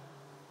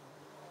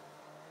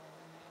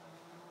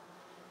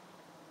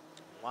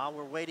 While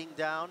we're waiting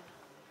down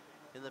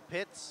in the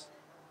pits,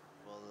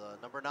 well,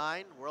 number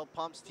 9, World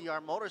Pumps TR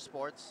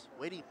Motorsports,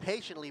 waiting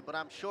patiently, but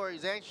I'm sure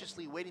he's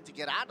anxiously waiting to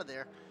get out of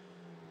there.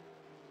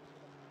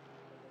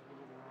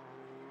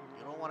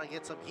 You don't want to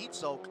get some heat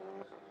soak.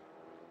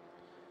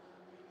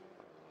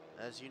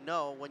 As you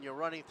know, when you're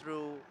running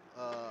through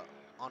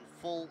on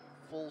full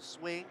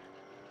swing,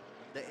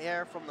 the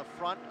air from the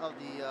front of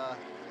the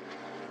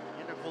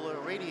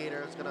intercooler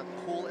radiator is going to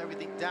cool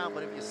everything down.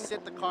 But if you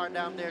sit the car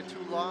down there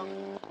too long,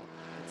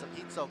 get some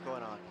heat soak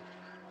going on.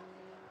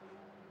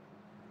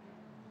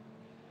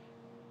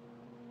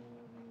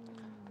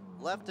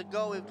 Left to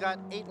go, we've got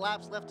 8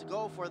 laps left to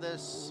go for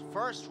this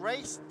first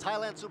race,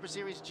 Thailand Super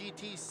Series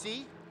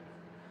GTC.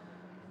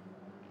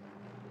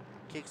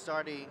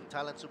 Kickstarting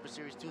Thailand Super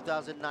Series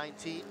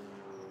 2019.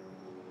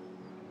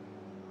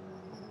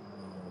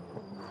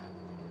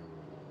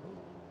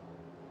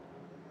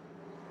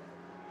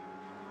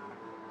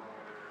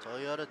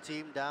 Toyota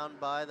team down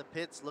by the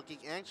pits looking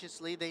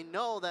anxiously. They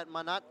know that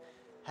Manat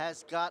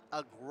has got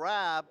a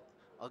grab,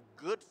 a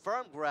good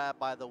firm grab,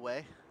 by the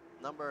way.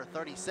 Number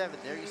 37,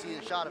 there you see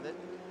the shot of it.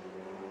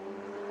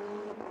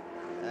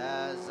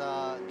 As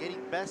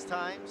getting best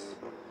times,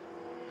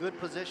 good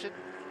position.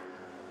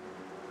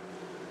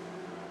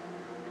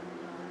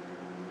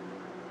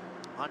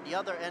 On the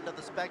other end of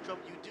the spectrum,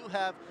 you do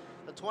have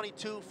the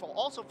 22,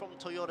 also from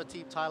Toyota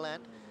Team Thailand,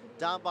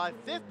 down by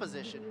 5th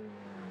position,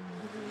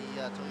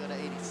 the Toyota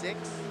 86.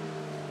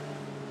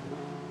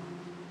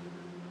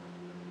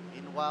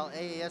 Meanwhile,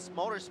 AAS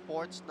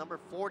Motorsports, number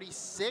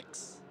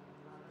 46,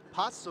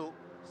 Pasu,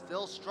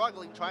 still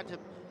struggling, trying to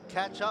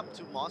catch up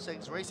to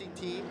Moseng's racing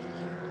team,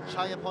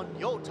 Chayapon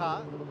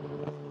Yota.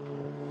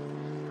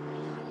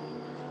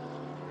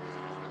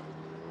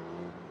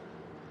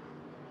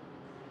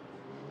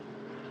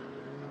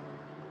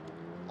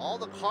 All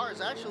the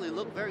cars actually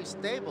look very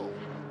stable.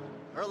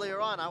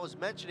 Earlier on, I was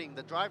mentioning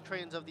the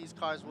drivetrains of these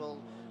cars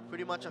will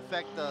pretty much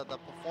affect the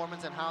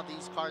performance and how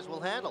these cars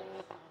will handle.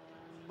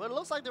 But it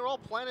looks like they're all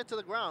planted to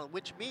the ground,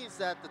 which means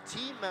that the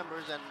team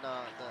members and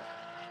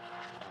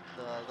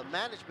the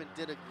management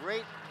did a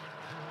great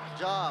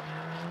job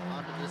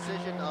on the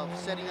decision of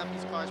setting up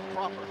these cars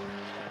proper.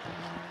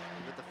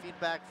 With the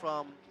feedback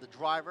from the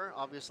driver,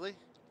 obviously.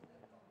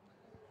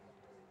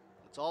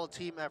 It's all a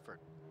team effort.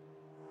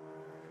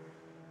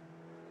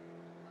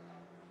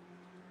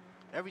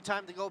 Every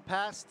time they go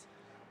past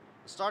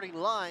the starting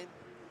line,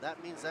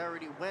 that means they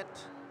already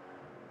went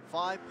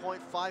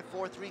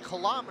 5.543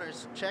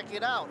 kilometers. Check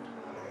it out.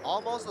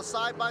 Almost a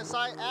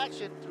side-by-side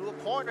action through a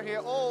corner here.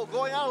 Oh,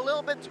 going out a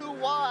little bit too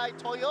wide.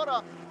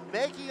 Toyota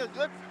making a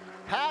good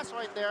pass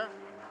right there.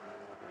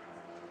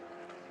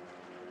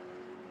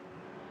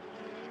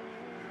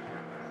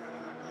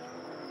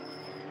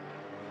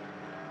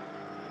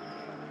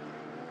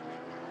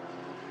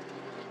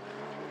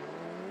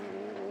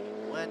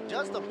 When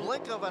just a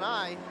blink of an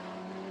eye,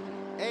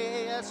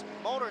 AAS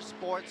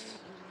Motorsports,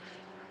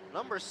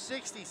 number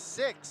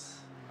 66,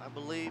 I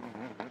believe,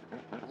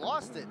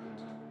 lost it.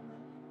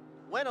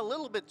 Went a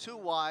little bit too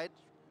wide,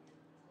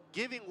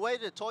 giving way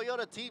to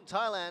Toyota Team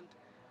Thailand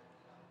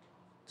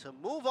to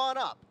move on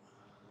up.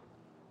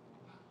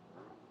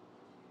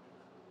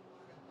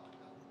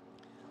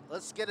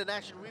 Let's get an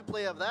action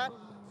replay of that.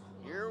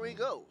 Here we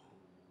go.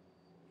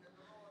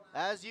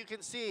 As you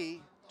can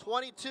see,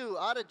 22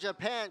 out of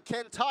Japan,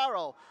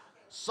 Kentaro,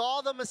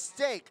 saw the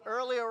mistake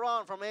earlier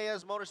on from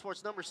AS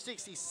Motorsports number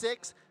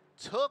 66,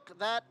 took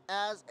that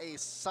as a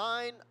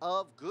sign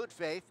of good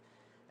faith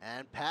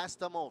and passed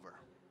them over.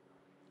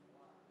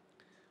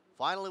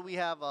 Finally, we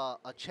have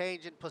a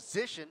change in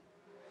position,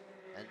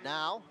 and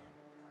now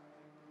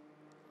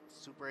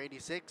Super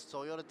 86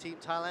 Toyota Team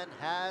Thailand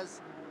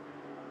has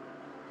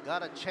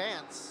got a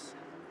chance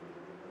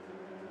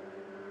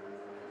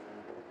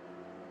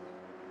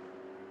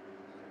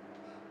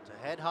to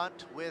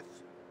headhunt with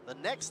the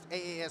next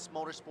AAS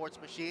Motorsports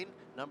machine,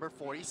 number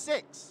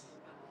 46.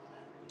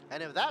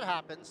 And if that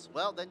happens,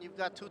 well, then you've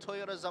got two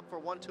Toyotas up for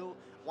 1, 2,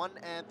 1,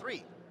 and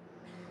 3.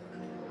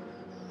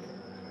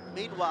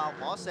 Meanwhile,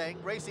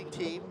 Moseng Racing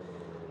Team,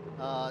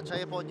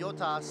 Chayapon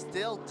Yota,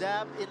 still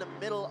dab in the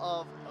middle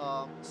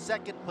of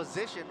second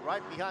position,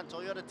 right behind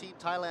Toyota Team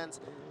Thailand's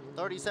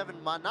 37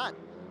 Manat.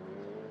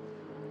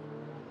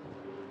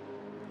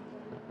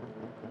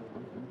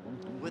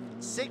 With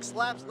 6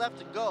 laps left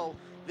to go,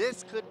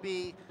 this could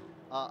be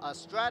a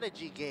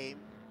strategy game,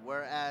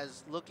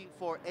 whereas looking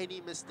for any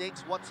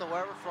mistakes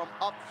whatsoever from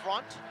up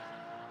front.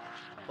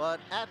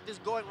 But at this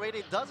going rate,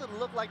 it doesn't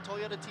look like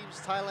Toyota Team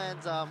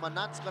Thailand's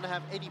Manat's going to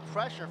have any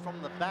pressure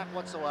from the back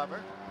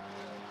whatsoever,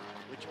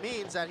 which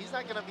means that he's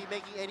not going to be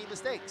making any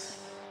mistakes.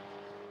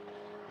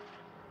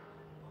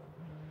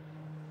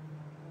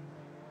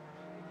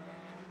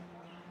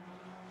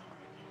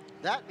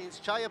 That means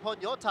Chayapon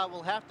Yota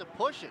will have to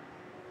push it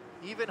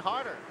even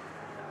harder.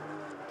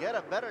 Get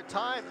a better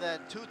time than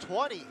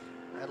 220,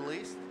 at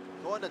least.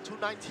 Going to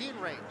 219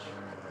 range.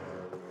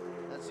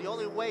 That's the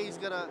only way he's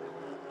going to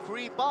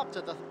creep up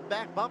to the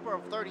back bumper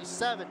of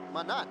 37,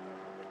 Manat.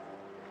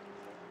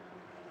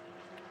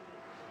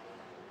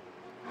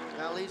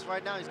 At least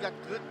right now, he's got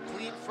good,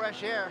 clean,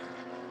 fresh air.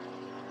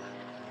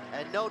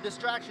 And no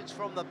distractions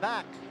from the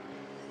back.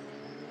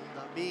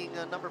 Being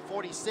number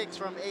 46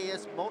 from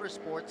AS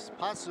Motorsports,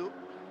 Pasu,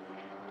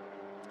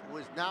 who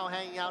is now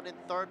hanging out in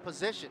 3rd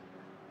position.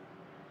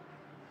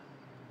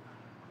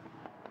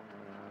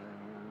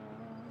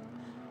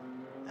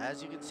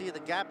 As you can see, the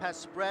gap has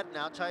spread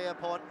now.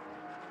 Chayapon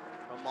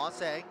from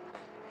Moseng.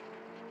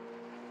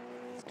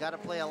 He's got to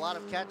play a lot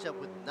of catch-up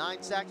with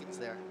 9 seconds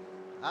there.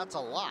 That's a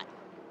lot.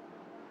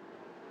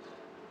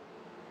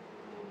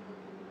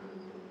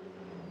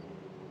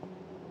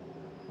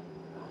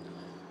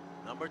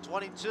 Number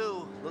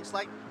 22 looks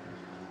like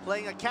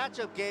playing a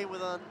catch-up game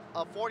with a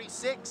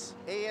 46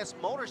 AS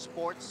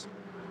Motorsports,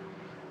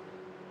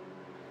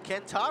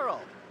 Kentaro.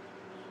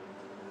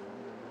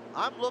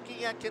 I'm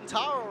looking at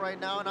Kentaro right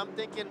now and I'm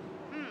thinking,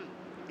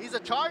 he's a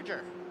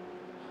charger.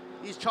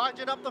 He's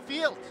charging up the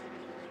field.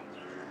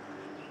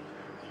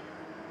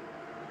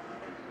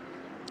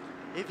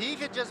 If he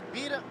could just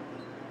beat him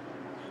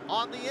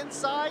on the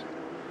inside,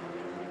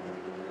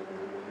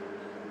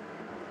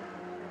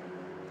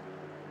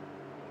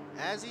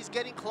 as he's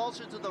getting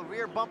closer to the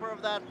rear bumper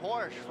of that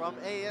Porsche from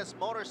AS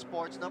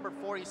Motorsports, number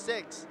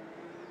 46,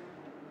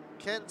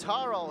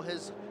 Kentaro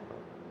is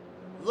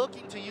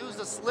looking to use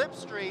the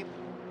slipstream,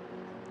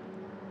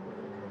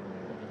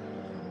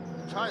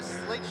 try to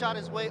slingshot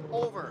his way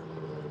over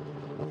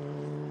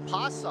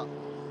Pasu.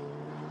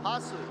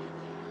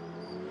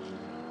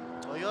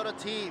 Toyota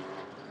team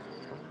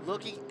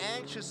looking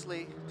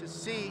anxiously to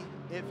see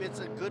if it's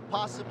a good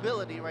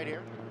possibility right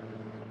here.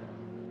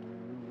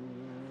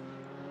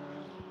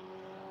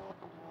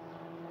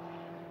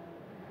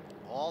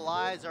 All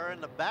eyes are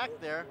in the back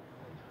there.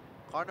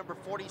 Car number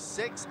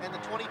 46 and the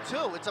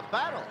 22. It's a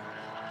battle.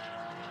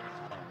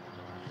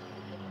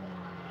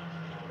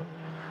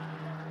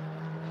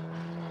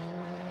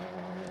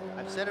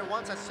 I've said it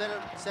once, I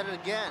said it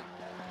again.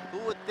 Who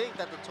would think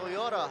that the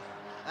Toyota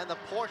and the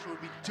Porsche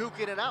would be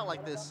duking it out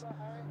like this?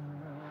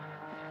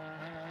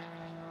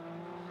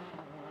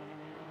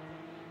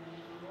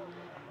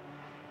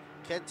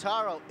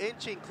 Kentaro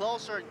inching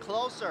closer and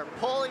closer,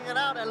 pulling it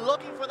out and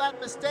looking for that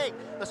mistake.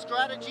 The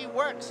strategy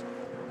works.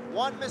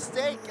 One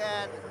mistake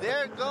and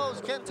there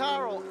goes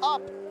Kentaro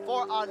up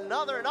for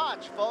another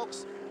notch,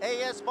 folks.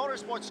 AS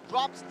Motorsports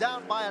drops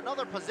down by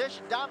another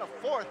position, down to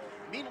 4th.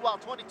 Meanwhile,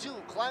 22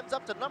 climbs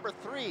up to number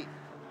 3.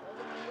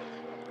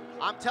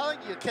 I'm telling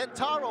you,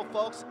 Kentaro,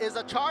 folks, is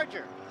a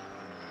charger.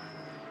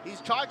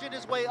 He's charging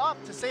his way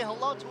up to say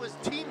hello to his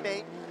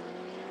teammate,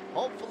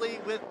 hopefully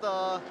with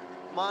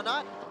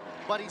Manat,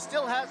 but he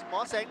still has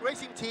Mustang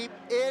Racing Team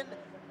in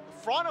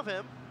front of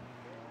him.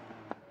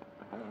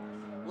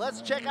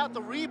 Let's check out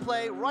the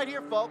replay right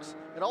here, folks.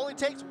 It only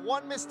takes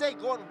one mistake,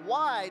 going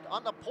wide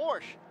on the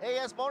Porsche.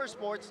 AS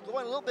Motorsports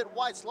going a little bit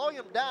wide, slowing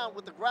him down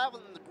with the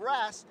gravel and the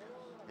grass.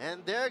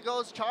 And there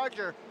goes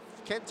Charger,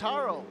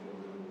 Kentaro,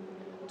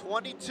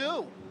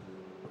 22.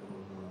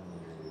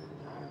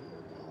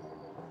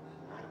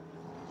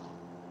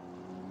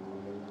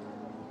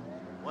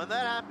 When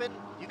that happened,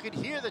 you could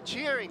hear the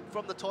cheering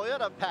from the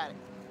Toyota paddock.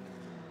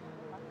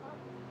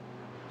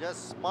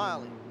 Just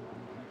smiling.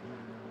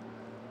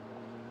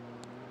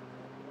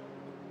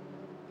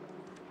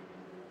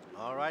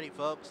 Alrighty,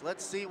 folks,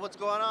 let's see what's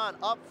going on.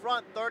 Up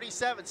front,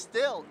 37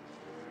 still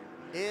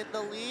in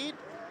the lead.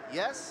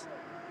 Yes.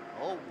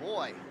 Oh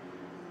boy.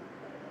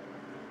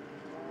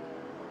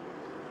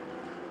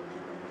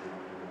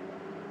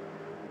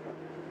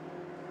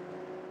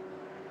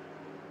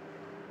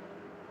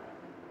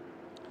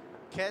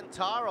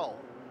 Kentaro,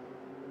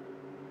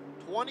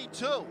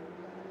 22,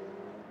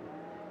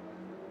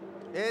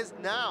 is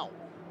now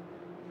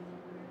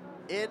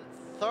in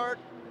 3rd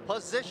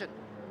position.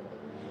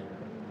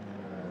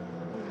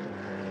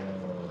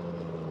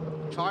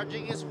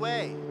 Charging his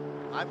way.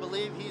 I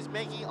believe he's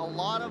making a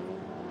lot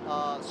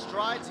of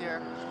strides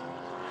here,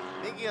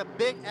 making a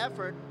big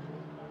effort,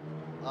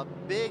 a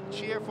big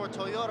cheer for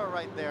Toyota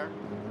right there.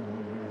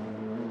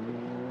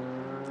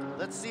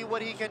 Let's see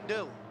what he can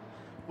do.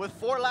 With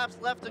 4 laps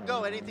left to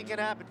go, anything can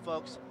happen,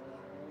 folks.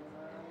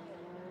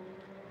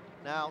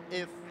 Now,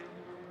 if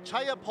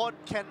Chayapon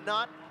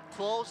cannot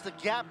close the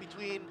gap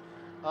between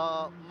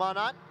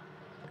Manat,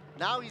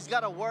 now he's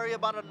got to worry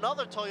about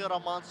another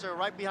Toyota monster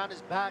right behind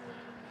his back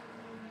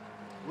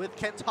with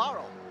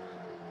Kentaro.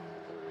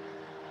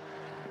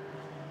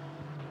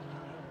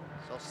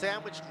 So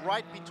sandwiched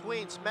right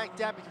between, smack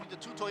dab between the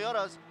 2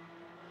 Toyotas,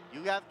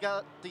 you have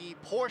got the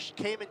Porsche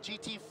Cayman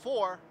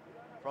GT4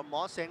 from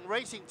Mustang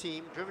Racing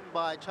Team, driven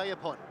by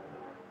Chayapon.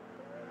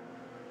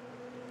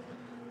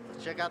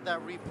 Let's check out that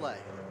replay.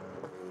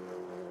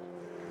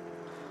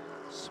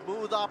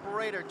 Smooth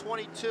operator,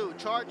 22,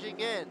 charging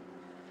in.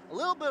 A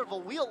little bit of a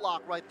wheel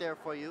lock right there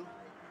for you.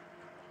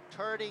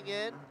 Turning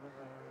in.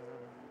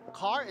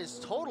 Car is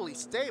totally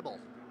stable.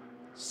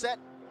 Set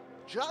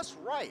just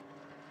right.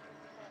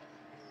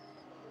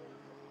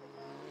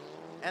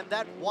 And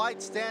that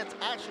wide stance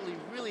actually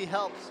really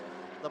helps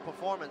the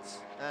performance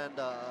and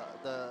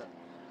the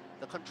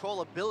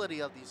controllability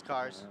of these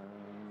cars.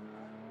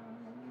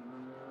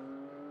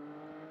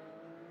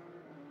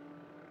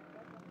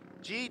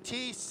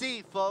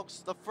 GTC, folks,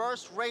 the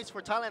first race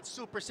for Thailand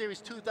Super Series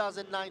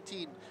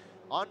 2019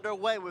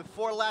 underway with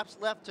 4 laps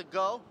left to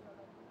go.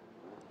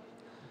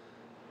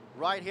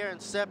 Right here in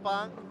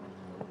Sepang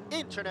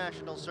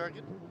International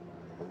Circuit.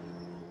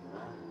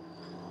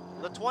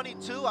 The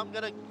 22,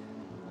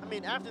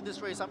 after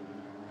this race, I'm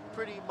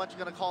pretty much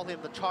gonna call him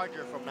the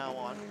Charger from now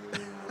on.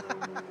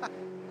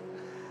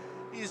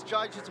 He's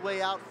charged his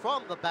way out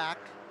from the back.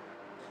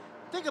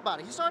 Think about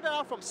it, he started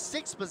out from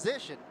 6th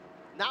position.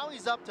 Now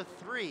he's up to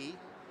 3.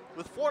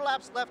 With 4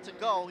 laps left to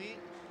go,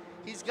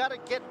 he's got to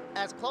get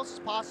as close as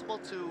possible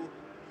to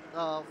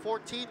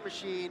 14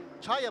 machine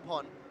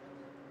Chayapon.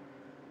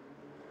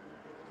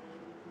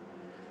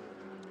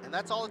 And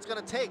that's all it's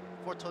going to take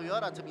for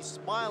Toyota to be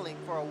smiling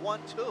for a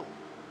 1-2.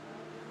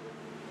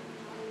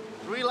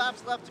 3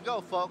 laps left to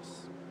go, folks.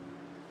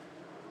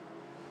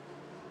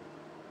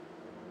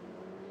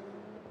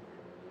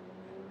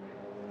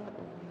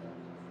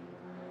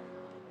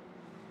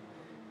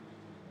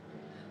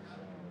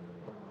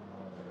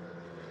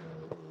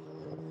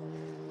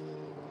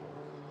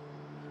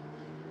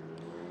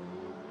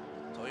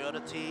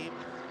 Toyota team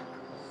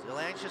still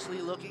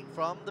anxiously looking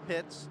from the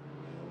pits.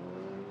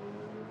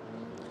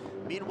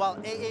 Meanwhile,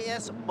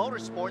 AAS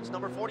Motorsports,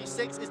 number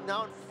 46, is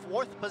now in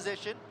 4th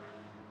position,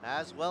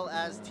 as well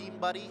as team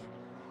buddy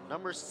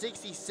number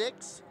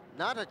 66,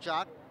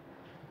 Nadajak.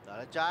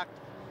 Nadajak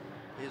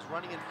is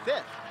running in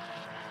 5th.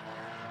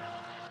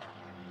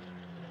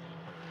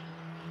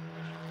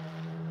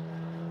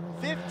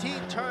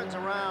 Turns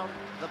around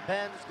the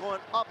bends,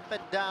 going up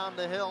and down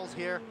the hills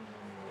here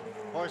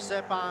for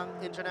Sepang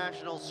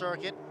International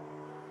Circuit.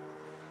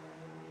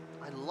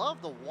 I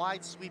love the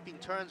wide sweeping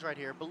turns right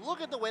here, but look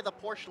at the way the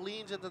Porsche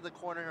leans into the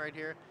corner right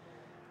here.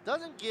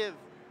 Doesn't give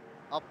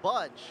a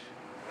budge.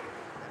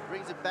 It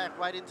brings it back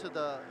right into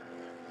the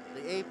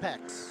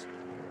apex.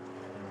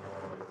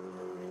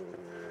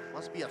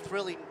 Must be a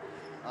thrilling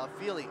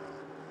feeling.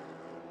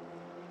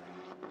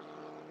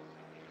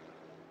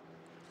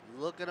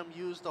 Look at him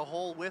use the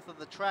whole width of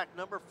the track.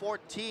 Number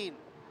 14,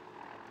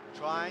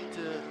 trying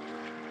to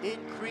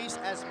increase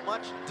as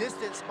much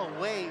distance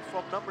away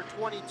from number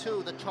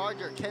 22, the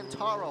Charger,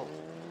 Kentaro,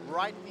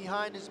 right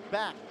behind his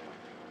back.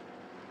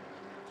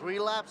 3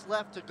 laps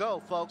left to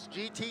go, folks.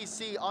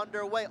 GTC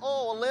underway.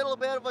 Oh, a little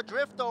bit of a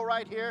drift though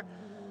right here.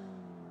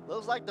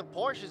 Looks like the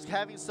Porsche is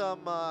having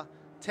some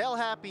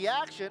tail-happy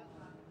action,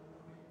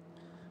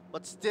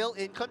 but still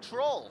in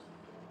control.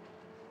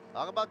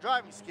 Talk about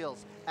driving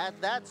skills. At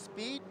that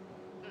speed,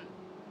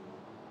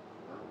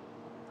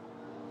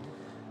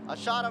 a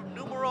shot of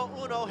numero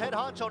uno, head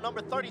honcho number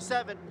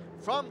 37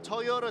 from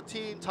Toyota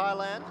Team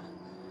Thailand.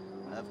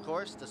 Of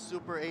course, the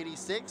Super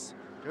 86,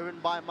 driven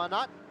by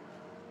Manat.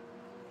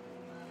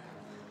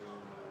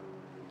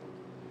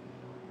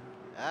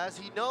 As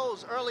he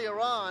knows earlier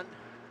on,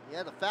 he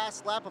had a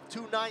fast lap of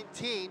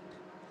 2:19.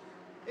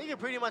 He can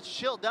pretty much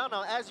chill down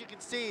now. As you can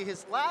see,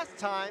 his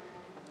last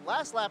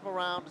lap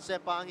around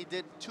Sepang, he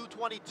did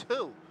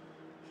 2:22.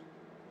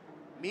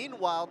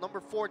 Meanwhile,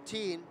 number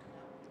 14,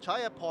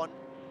 Chayapon,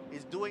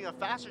 is doing a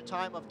faster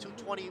time of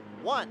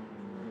 2:21.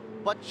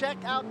 But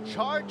check out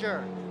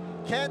Charger,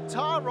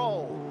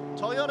 Kentaro,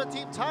 Toyota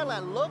Team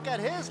Thailand. Look at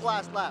his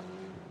last lap.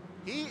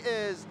 He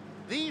is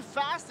the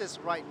fastest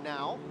right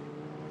now.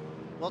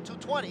 Well,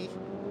 2:20.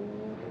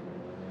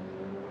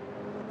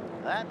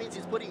 That means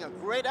he's putting a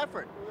great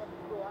effort.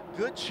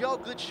 Good show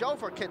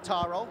for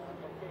Kentaro.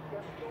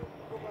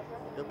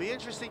 It'll be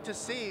interesting to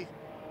see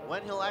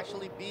when he'll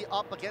actually be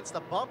up against the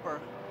bumper,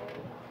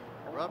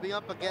 rubbing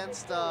up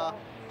against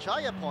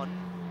Chayapon,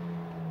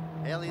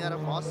 hailing out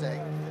of Mose.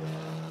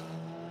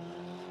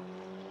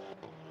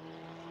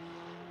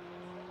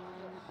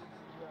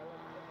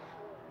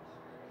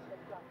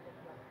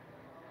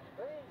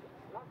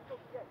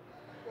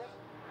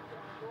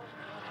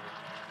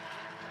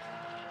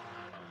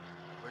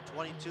 Number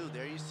 22,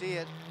 there you see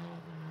it.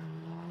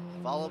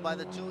 Followed by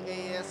the 2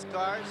 AAS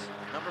cars,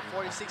 number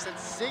 46 and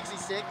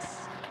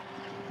 66.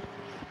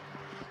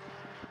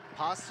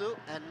 Pasu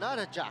and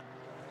Nadajak.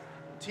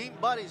 Team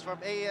buddies from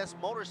AAS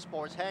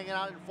Motorsports hanging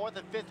out in 4th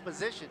and 5th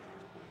position.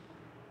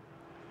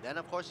 Then,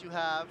 of course, you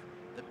have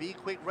the Be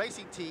Quick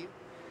Racing team,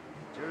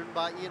 driven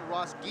by Ian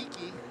Ross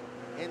Geeky,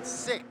 in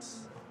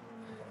 6th.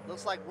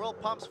 Looks like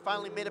World Pumps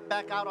finally made it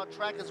back out on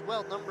track as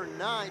well. Number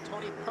 9,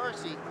 Tony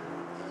Percy.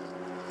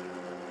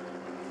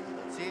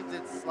 It seems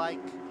it's like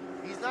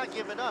he's not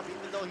giving up,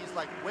 even though he's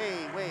like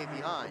way, way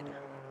behind.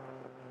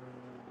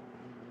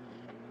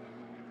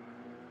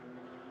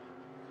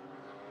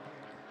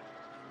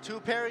 Two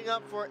pairing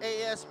up for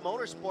AS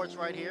Motorsports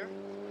right here.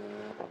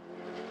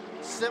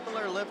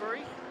 Similar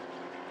livery.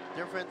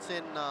 Difference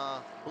in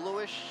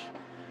bluish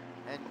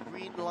and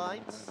green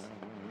lines.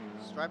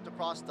 Striped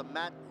across the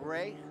matte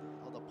gray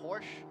of the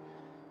Porsche.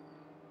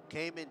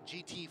 Came in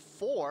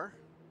GT4.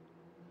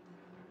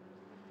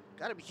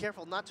 Gotta be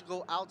careful not to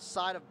go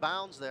outside of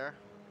bounds there.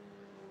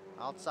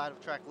 Outside of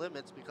track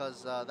limits,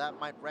 because that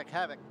might wreak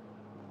havoc.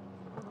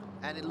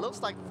 And it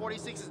looks like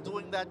 46 is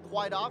doing that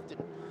quite often.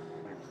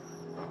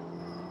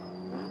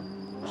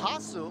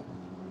 Pasu,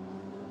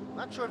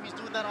 not sure if he's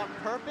doing that on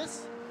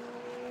purpose,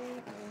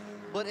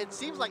 but it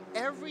seems like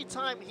every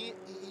time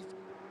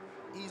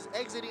he's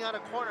exiting out a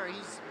corner,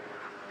 he's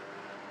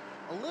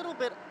a little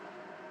bit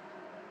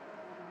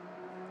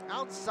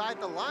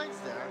outside the lines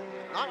there.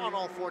 Not on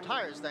all 4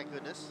 tires, thank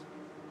goodness.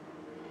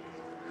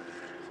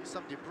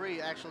 Some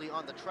debris actually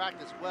on the track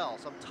as well,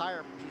 some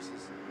tire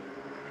pieces.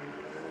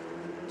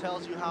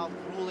 Tells you how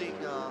grueling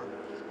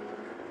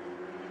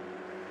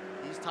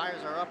these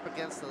tires are up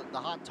against the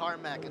hot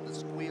tarmac and the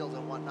squeals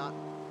and whatnot,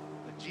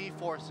 the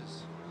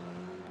G-forces.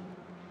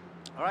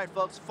 All right,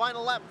 folks,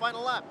 final lap,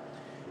 final lap.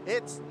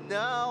 It's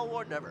now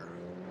or never.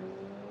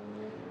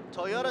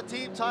 Toyota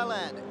Team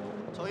Thailand,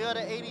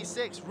 Toyota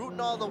 86, rooting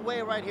all the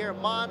way right here.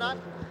 Manat,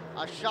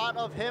 a shot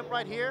of him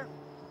right here.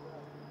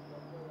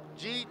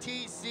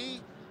 GTC,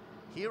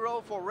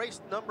 hero for race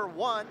number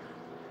 1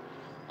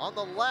 on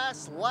the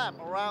last lap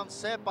around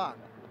Sepang.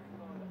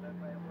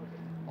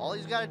 All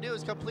he's got to do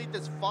is complete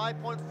this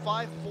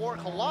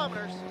 5.54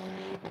 kilometers,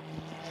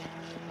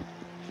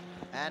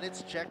 and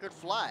it's checkered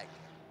flag.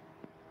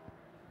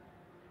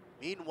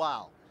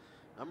 Meanwhile,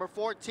 Number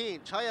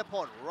 14,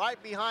 Chayapon,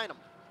 right behind him.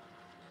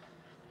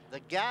 The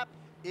gap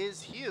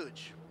is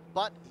huge,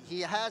 but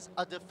he has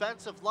a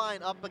defensive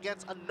line up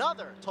against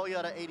another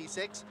Toyota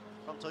 86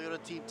 from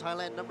Toyota Team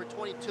Thailand, number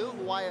 22,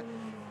 who I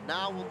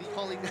now will be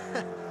calling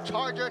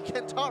Charger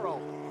Kentaro.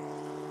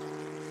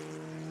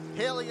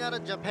 Hailing out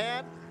of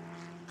Japan,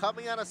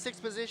 coming out of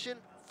 6th position,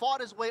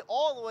 fought his way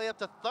all the way up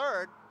to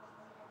 3rd,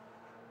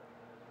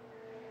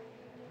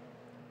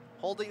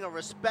 holding a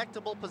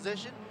respectable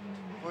position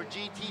for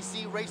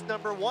GTC race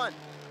number 1,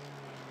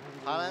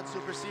 Thailand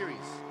Super Series.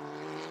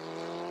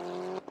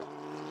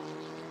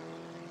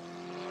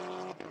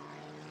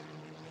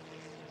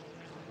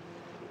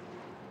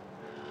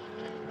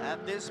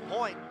 At this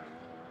point,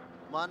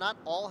 Manat,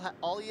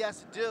 all he has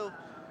to do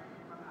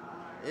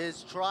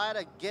is try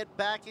to get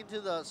back into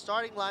the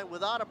starting line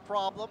without a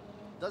problem.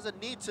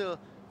 Doesn't need to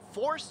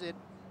force it.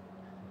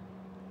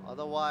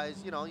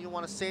 Otherwise, you know, you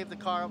want to save the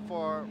car up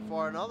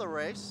for another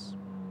race.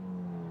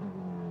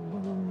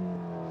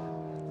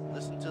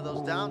 Listen to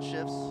those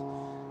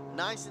downshifts.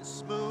 Nice and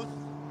smooth.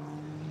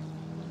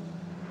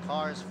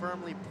 Car is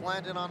firmly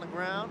planted on the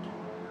ground.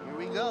 Here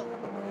we go.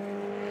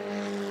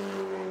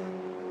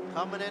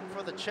 Coming in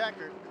for the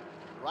checker.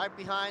 Right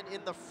behind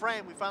in the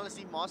frame, we finally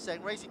see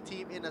Mustang Racing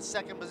Team in a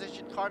 2nd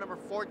position. Car number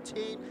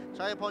 14,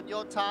 Chayapon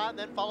Yota,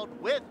 then followed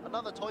with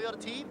another Toyota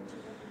team,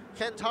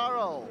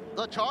 Kentaro,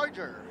 the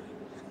Charger.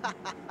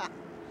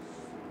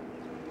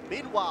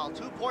 Meanwhile,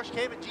 2 Porsche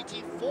Cayman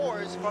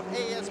GT4s from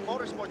AS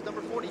Motorsports,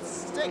 number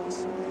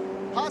 46,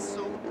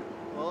 Pasu,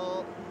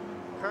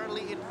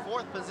 currently in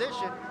 4th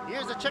position.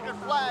 Here's the checkered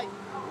flag,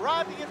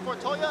 driving in for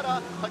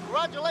Toyota.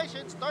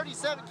 Congratulations,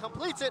 37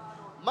 completes it.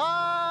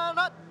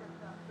 Manat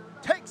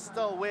takes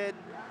the win.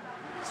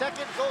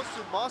 2nd goes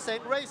to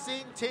Mustang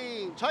Racing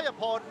Team,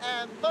 Chayapon,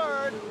 and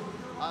 3rd,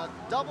 a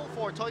double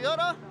for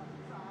Toyota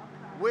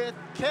with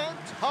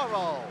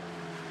Kentaro.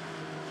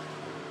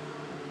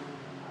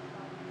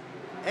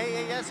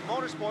 AAS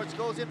Motorsports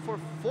goes in for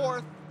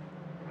 4th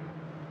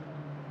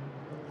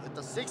with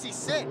the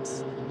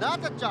 66.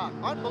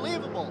 Natajak,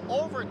 unbelievable,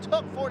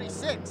 overtook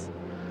 46.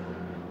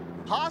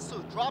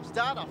 Pasu drops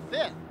down to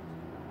 5th.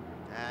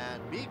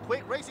 And Be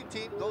Quick Racing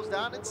Team goes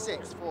down in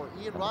 6th for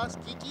Ian Ross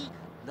Kiki,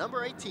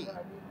 number 18.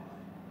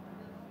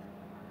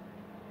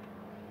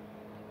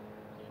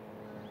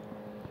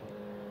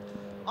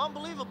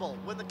 Unbelievable.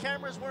 When the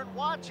cameras weren't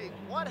watching,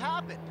 what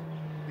happened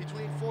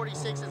between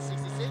 46 and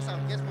 66? I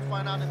guess we'll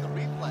find out in the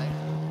replay.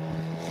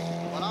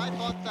 But I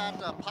thought that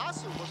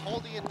Pasu was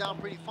holding it down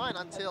pretty fine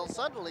until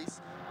suddenly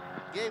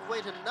gave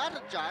way to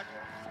Natajak.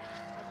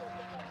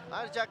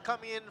 Natajak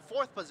coming in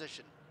 4th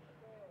position.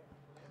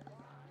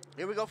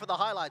 Here we go for the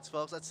highlights,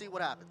 folks. Let's see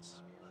what happens.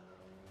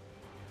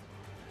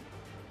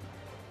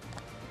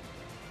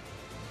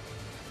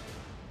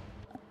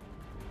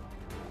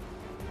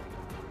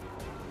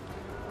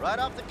 Right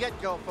off the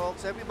get-go,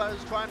 folks,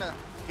 everybody's trying to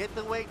get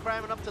the way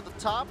climbing up to the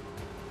top.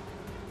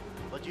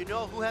 But you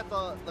know who had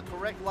the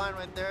correct line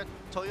right there?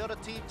 Toyota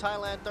Team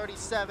Thailand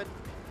 37.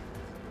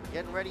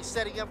 Getting ready,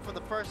 setting up for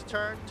the first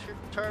turn,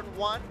 turn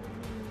 1.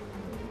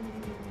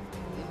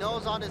 He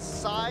knows on his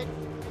side.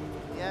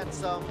 He had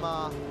some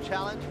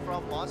challenge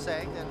from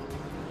Mustang and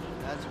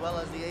as well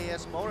as the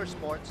AS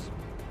Motorsports,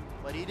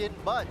 but he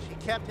didn't budge. He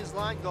kept his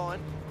line going,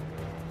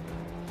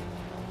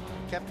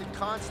 kept it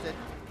constant.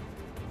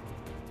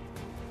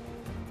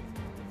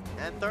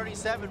 And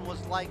 37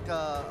 was like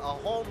a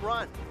home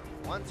run.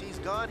 Once he's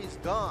gone, he's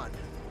gone.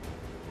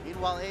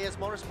 Meanwhile, AS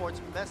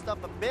Motorsports messed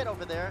up a bit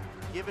over there,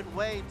 giving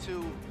way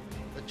to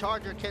the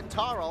Charger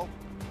Kentaro,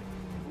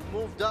 who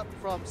moved up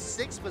from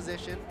 6th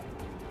position,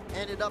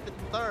 ended up in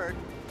 3rd.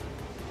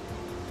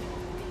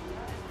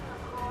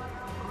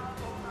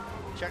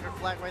 Checkered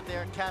flag right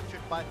there, captured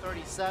by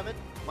 37.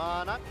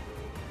 Manat.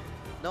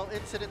 No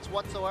incidents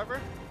whatsoever.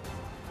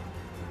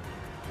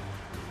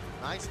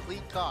 Nice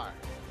clean car.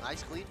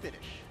 Nice clean finish.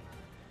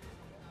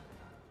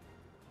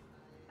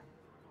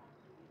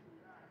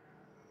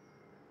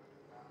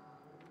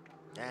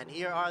 And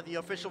here are the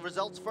official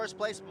results. First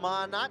place,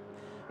 Manat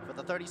for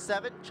the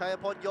 37.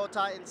 Chayapon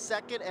Yota in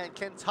 2nd and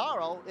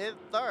Kentaro in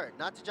 3rd.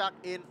 Natajak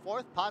in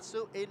 4th,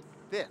 Pasu in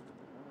 5th.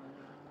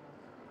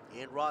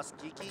 Ian Ross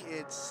Kiki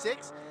in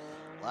 6th.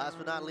 Last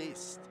but not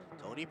least,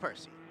 Tony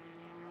Percy.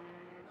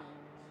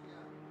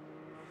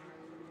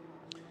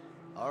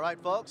 All right,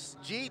 folks,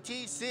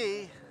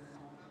 GTC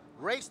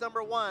race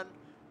number 1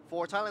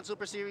 for Thailand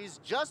Super Series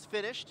just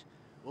finished.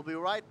 We'll be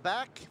right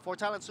back for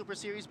Thailand Super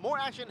Series. More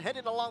action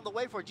heading along the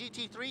way for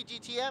GT3,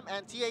 GTM,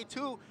 and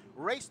TA2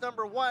 race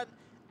number 1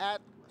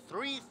 at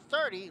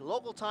 3:30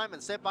 local time in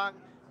Sepang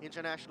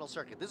International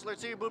Circuit. This is Lord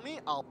Siri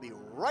Bumi. I'll be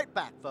right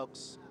back,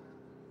 folks.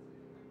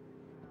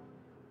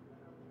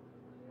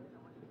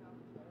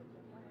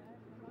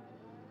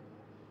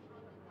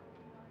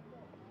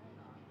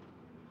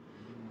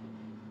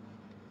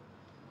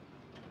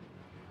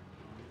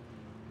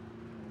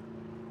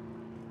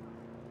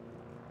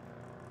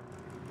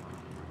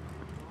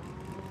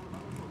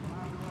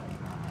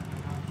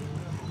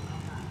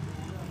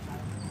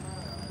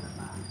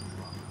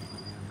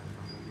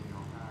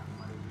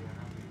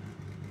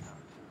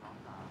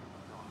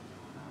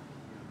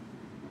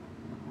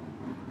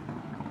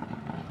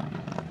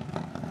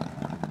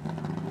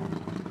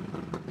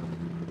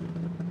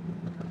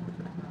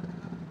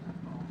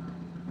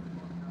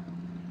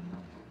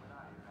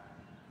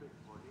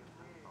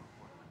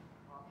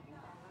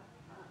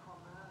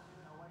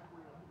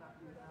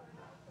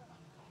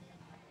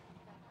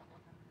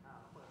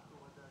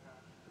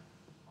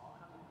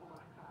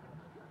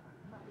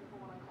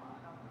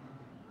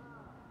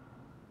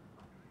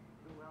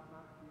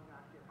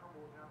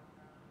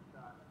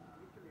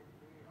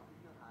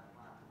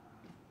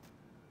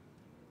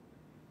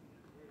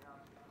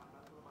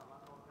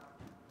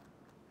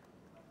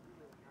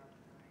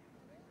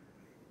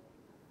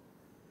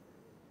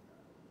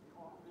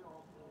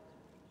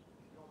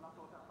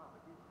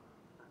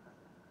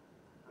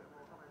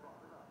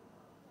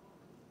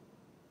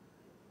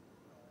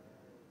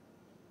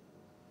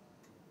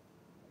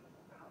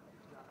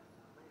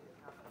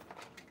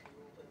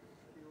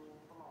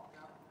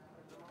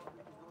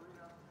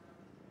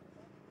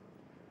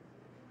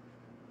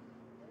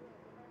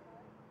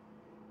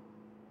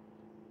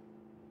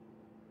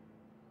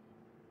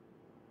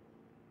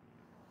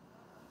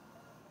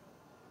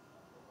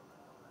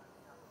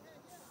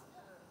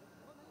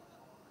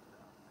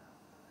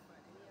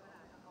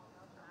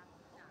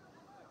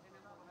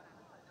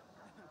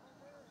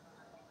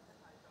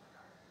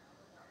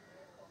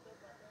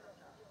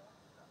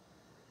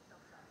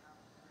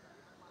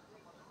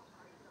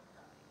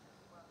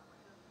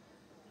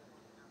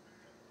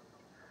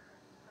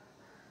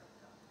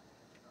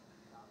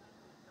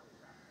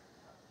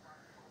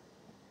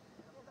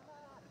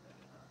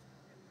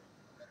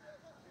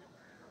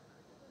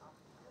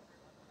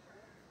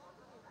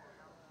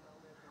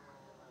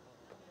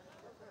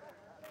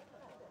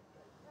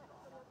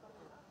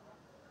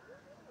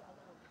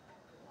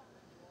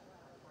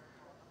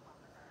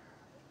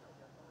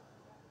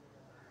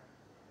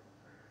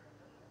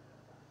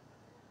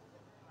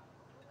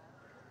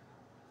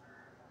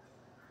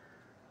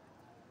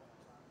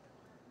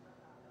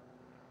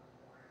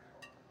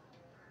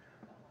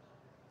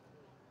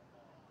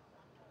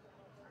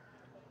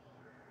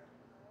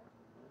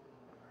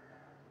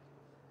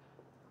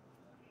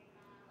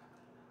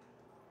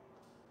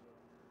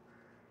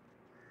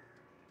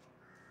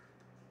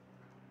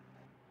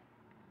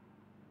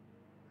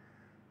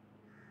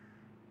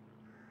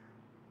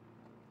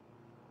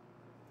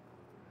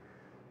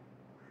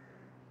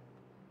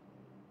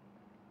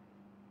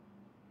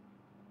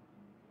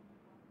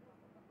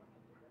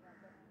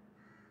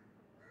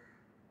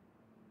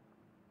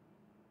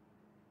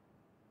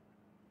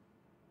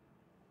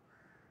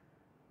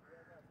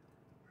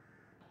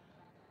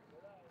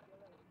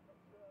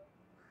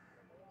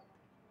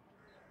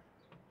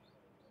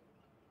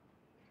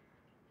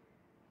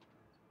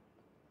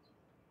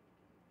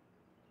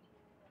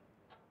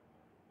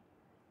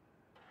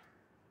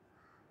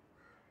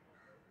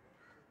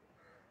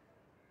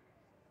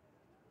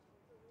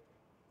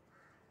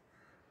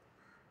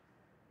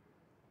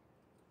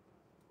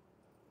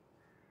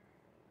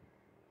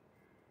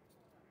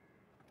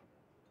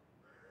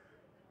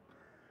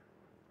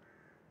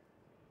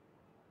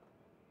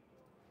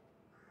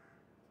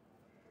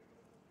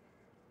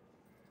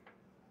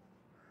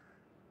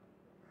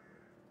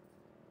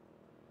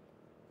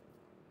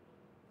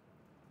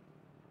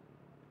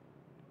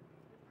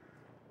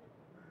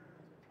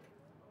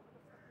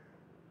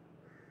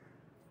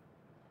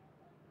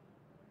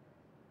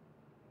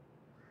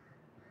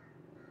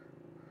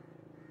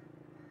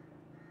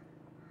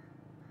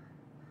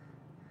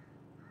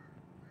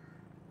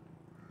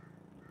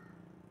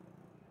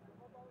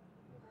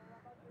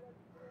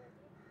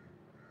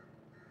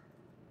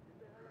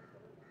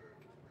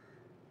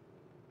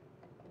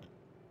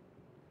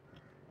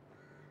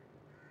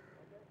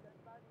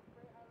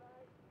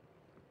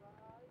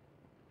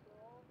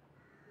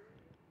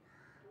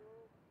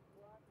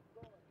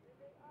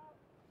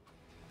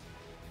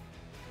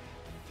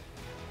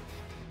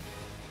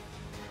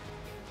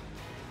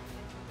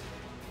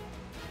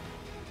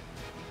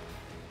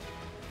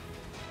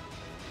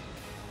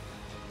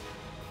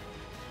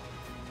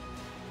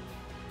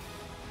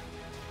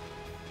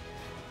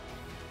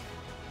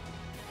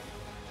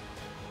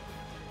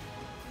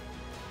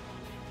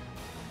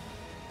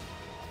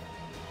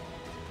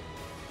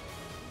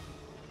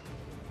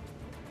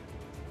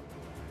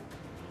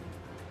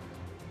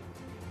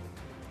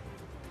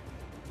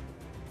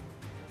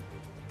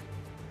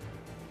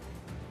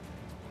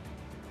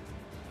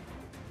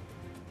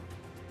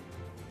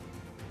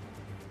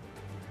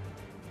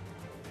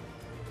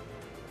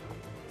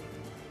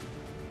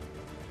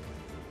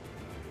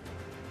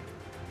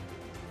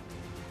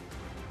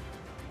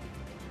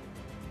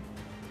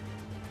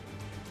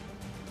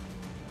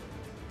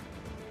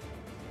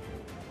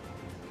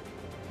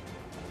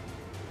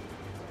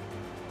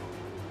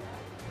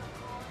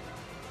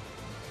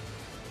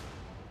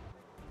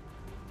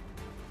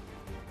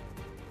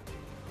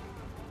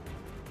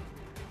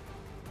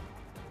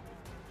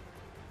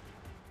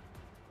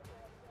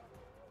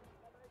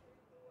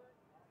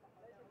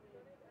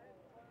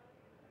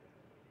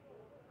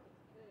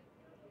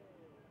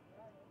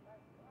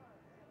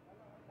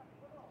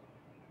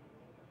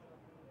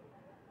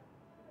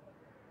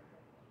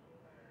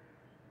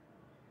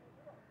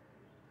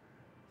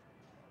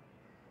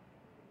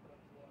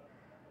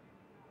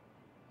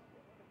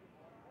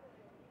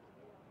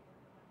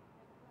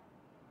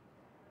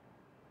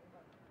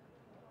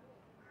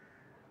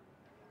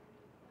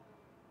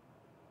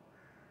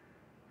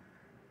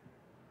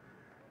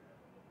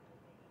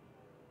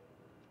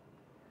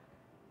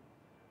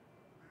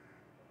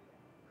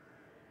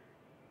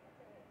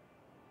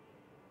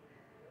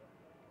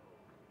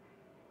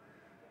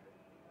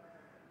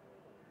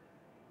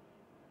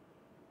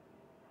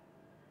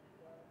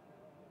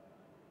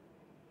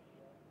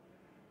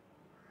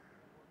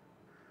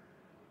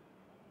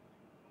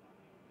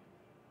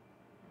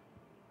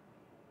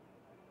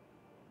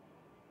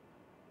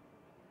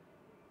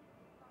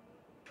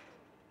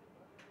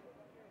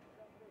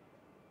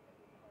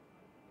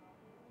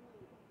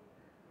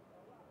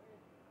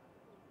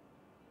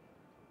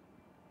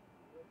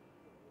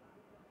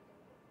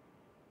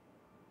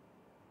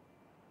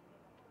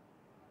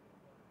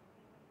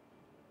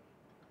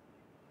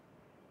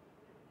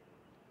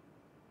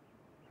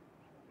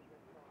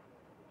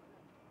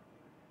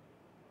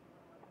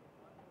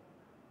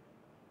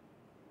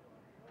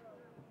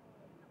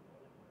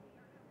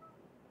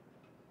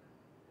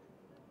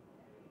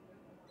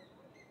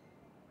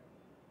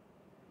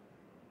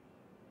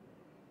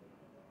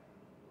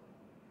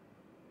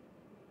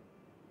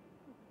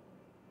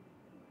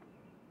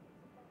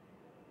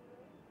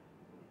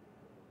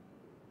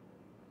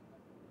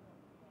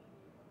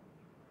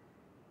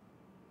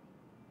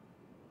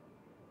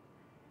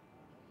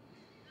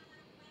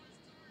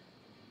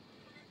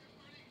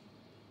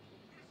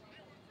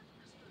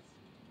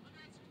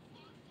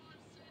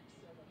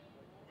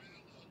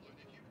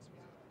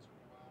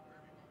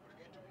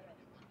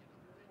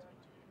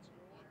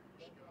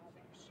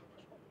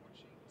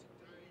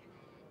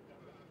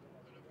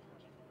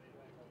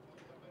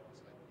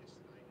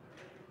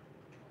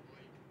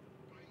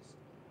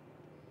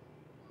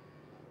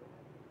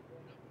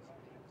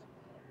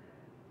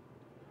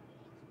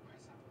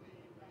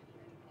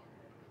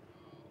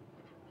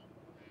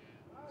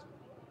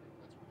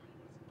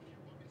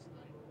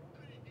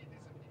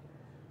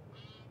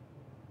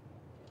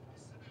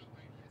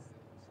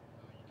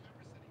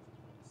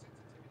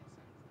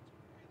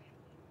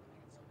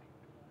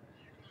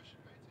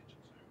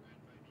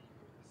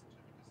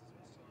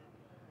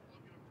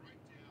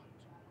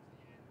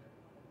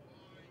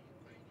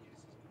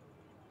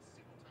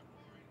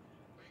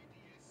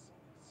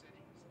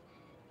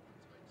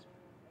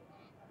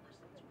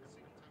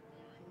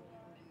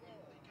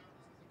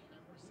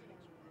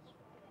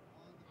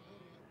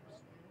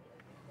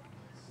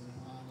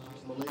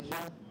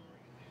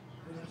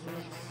 first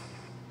race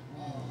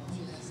of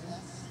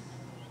TSS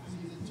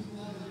season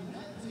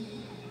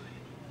 2019.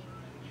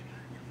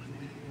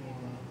 Waiting for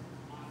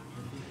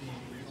the video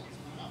results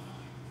coming up.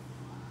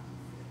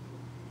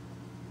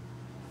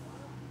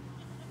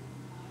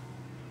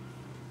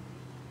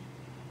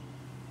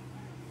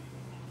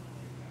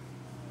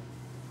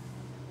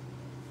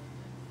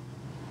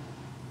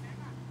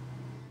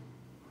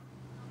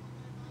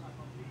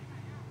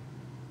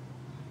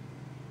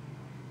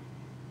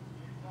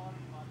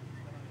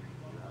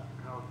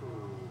 เข้าสู่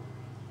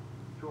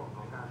ช่วงข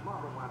องการมอบ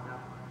รางวัลครั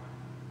บ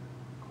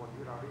คน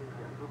ที่เราได้เ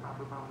สียงทุกภาพ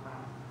นั้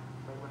น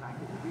เป็นภาษาอัง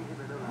กฤษวิ่งขึ้น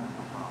ไปด้วยแล้ว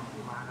ต่อ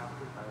ที่มาครับ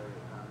ขึ้นไป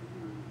พิ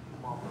ธี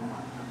มอบรางวั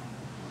ลครับ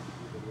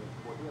ที่บริเวณ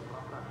โพเดียม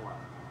รับ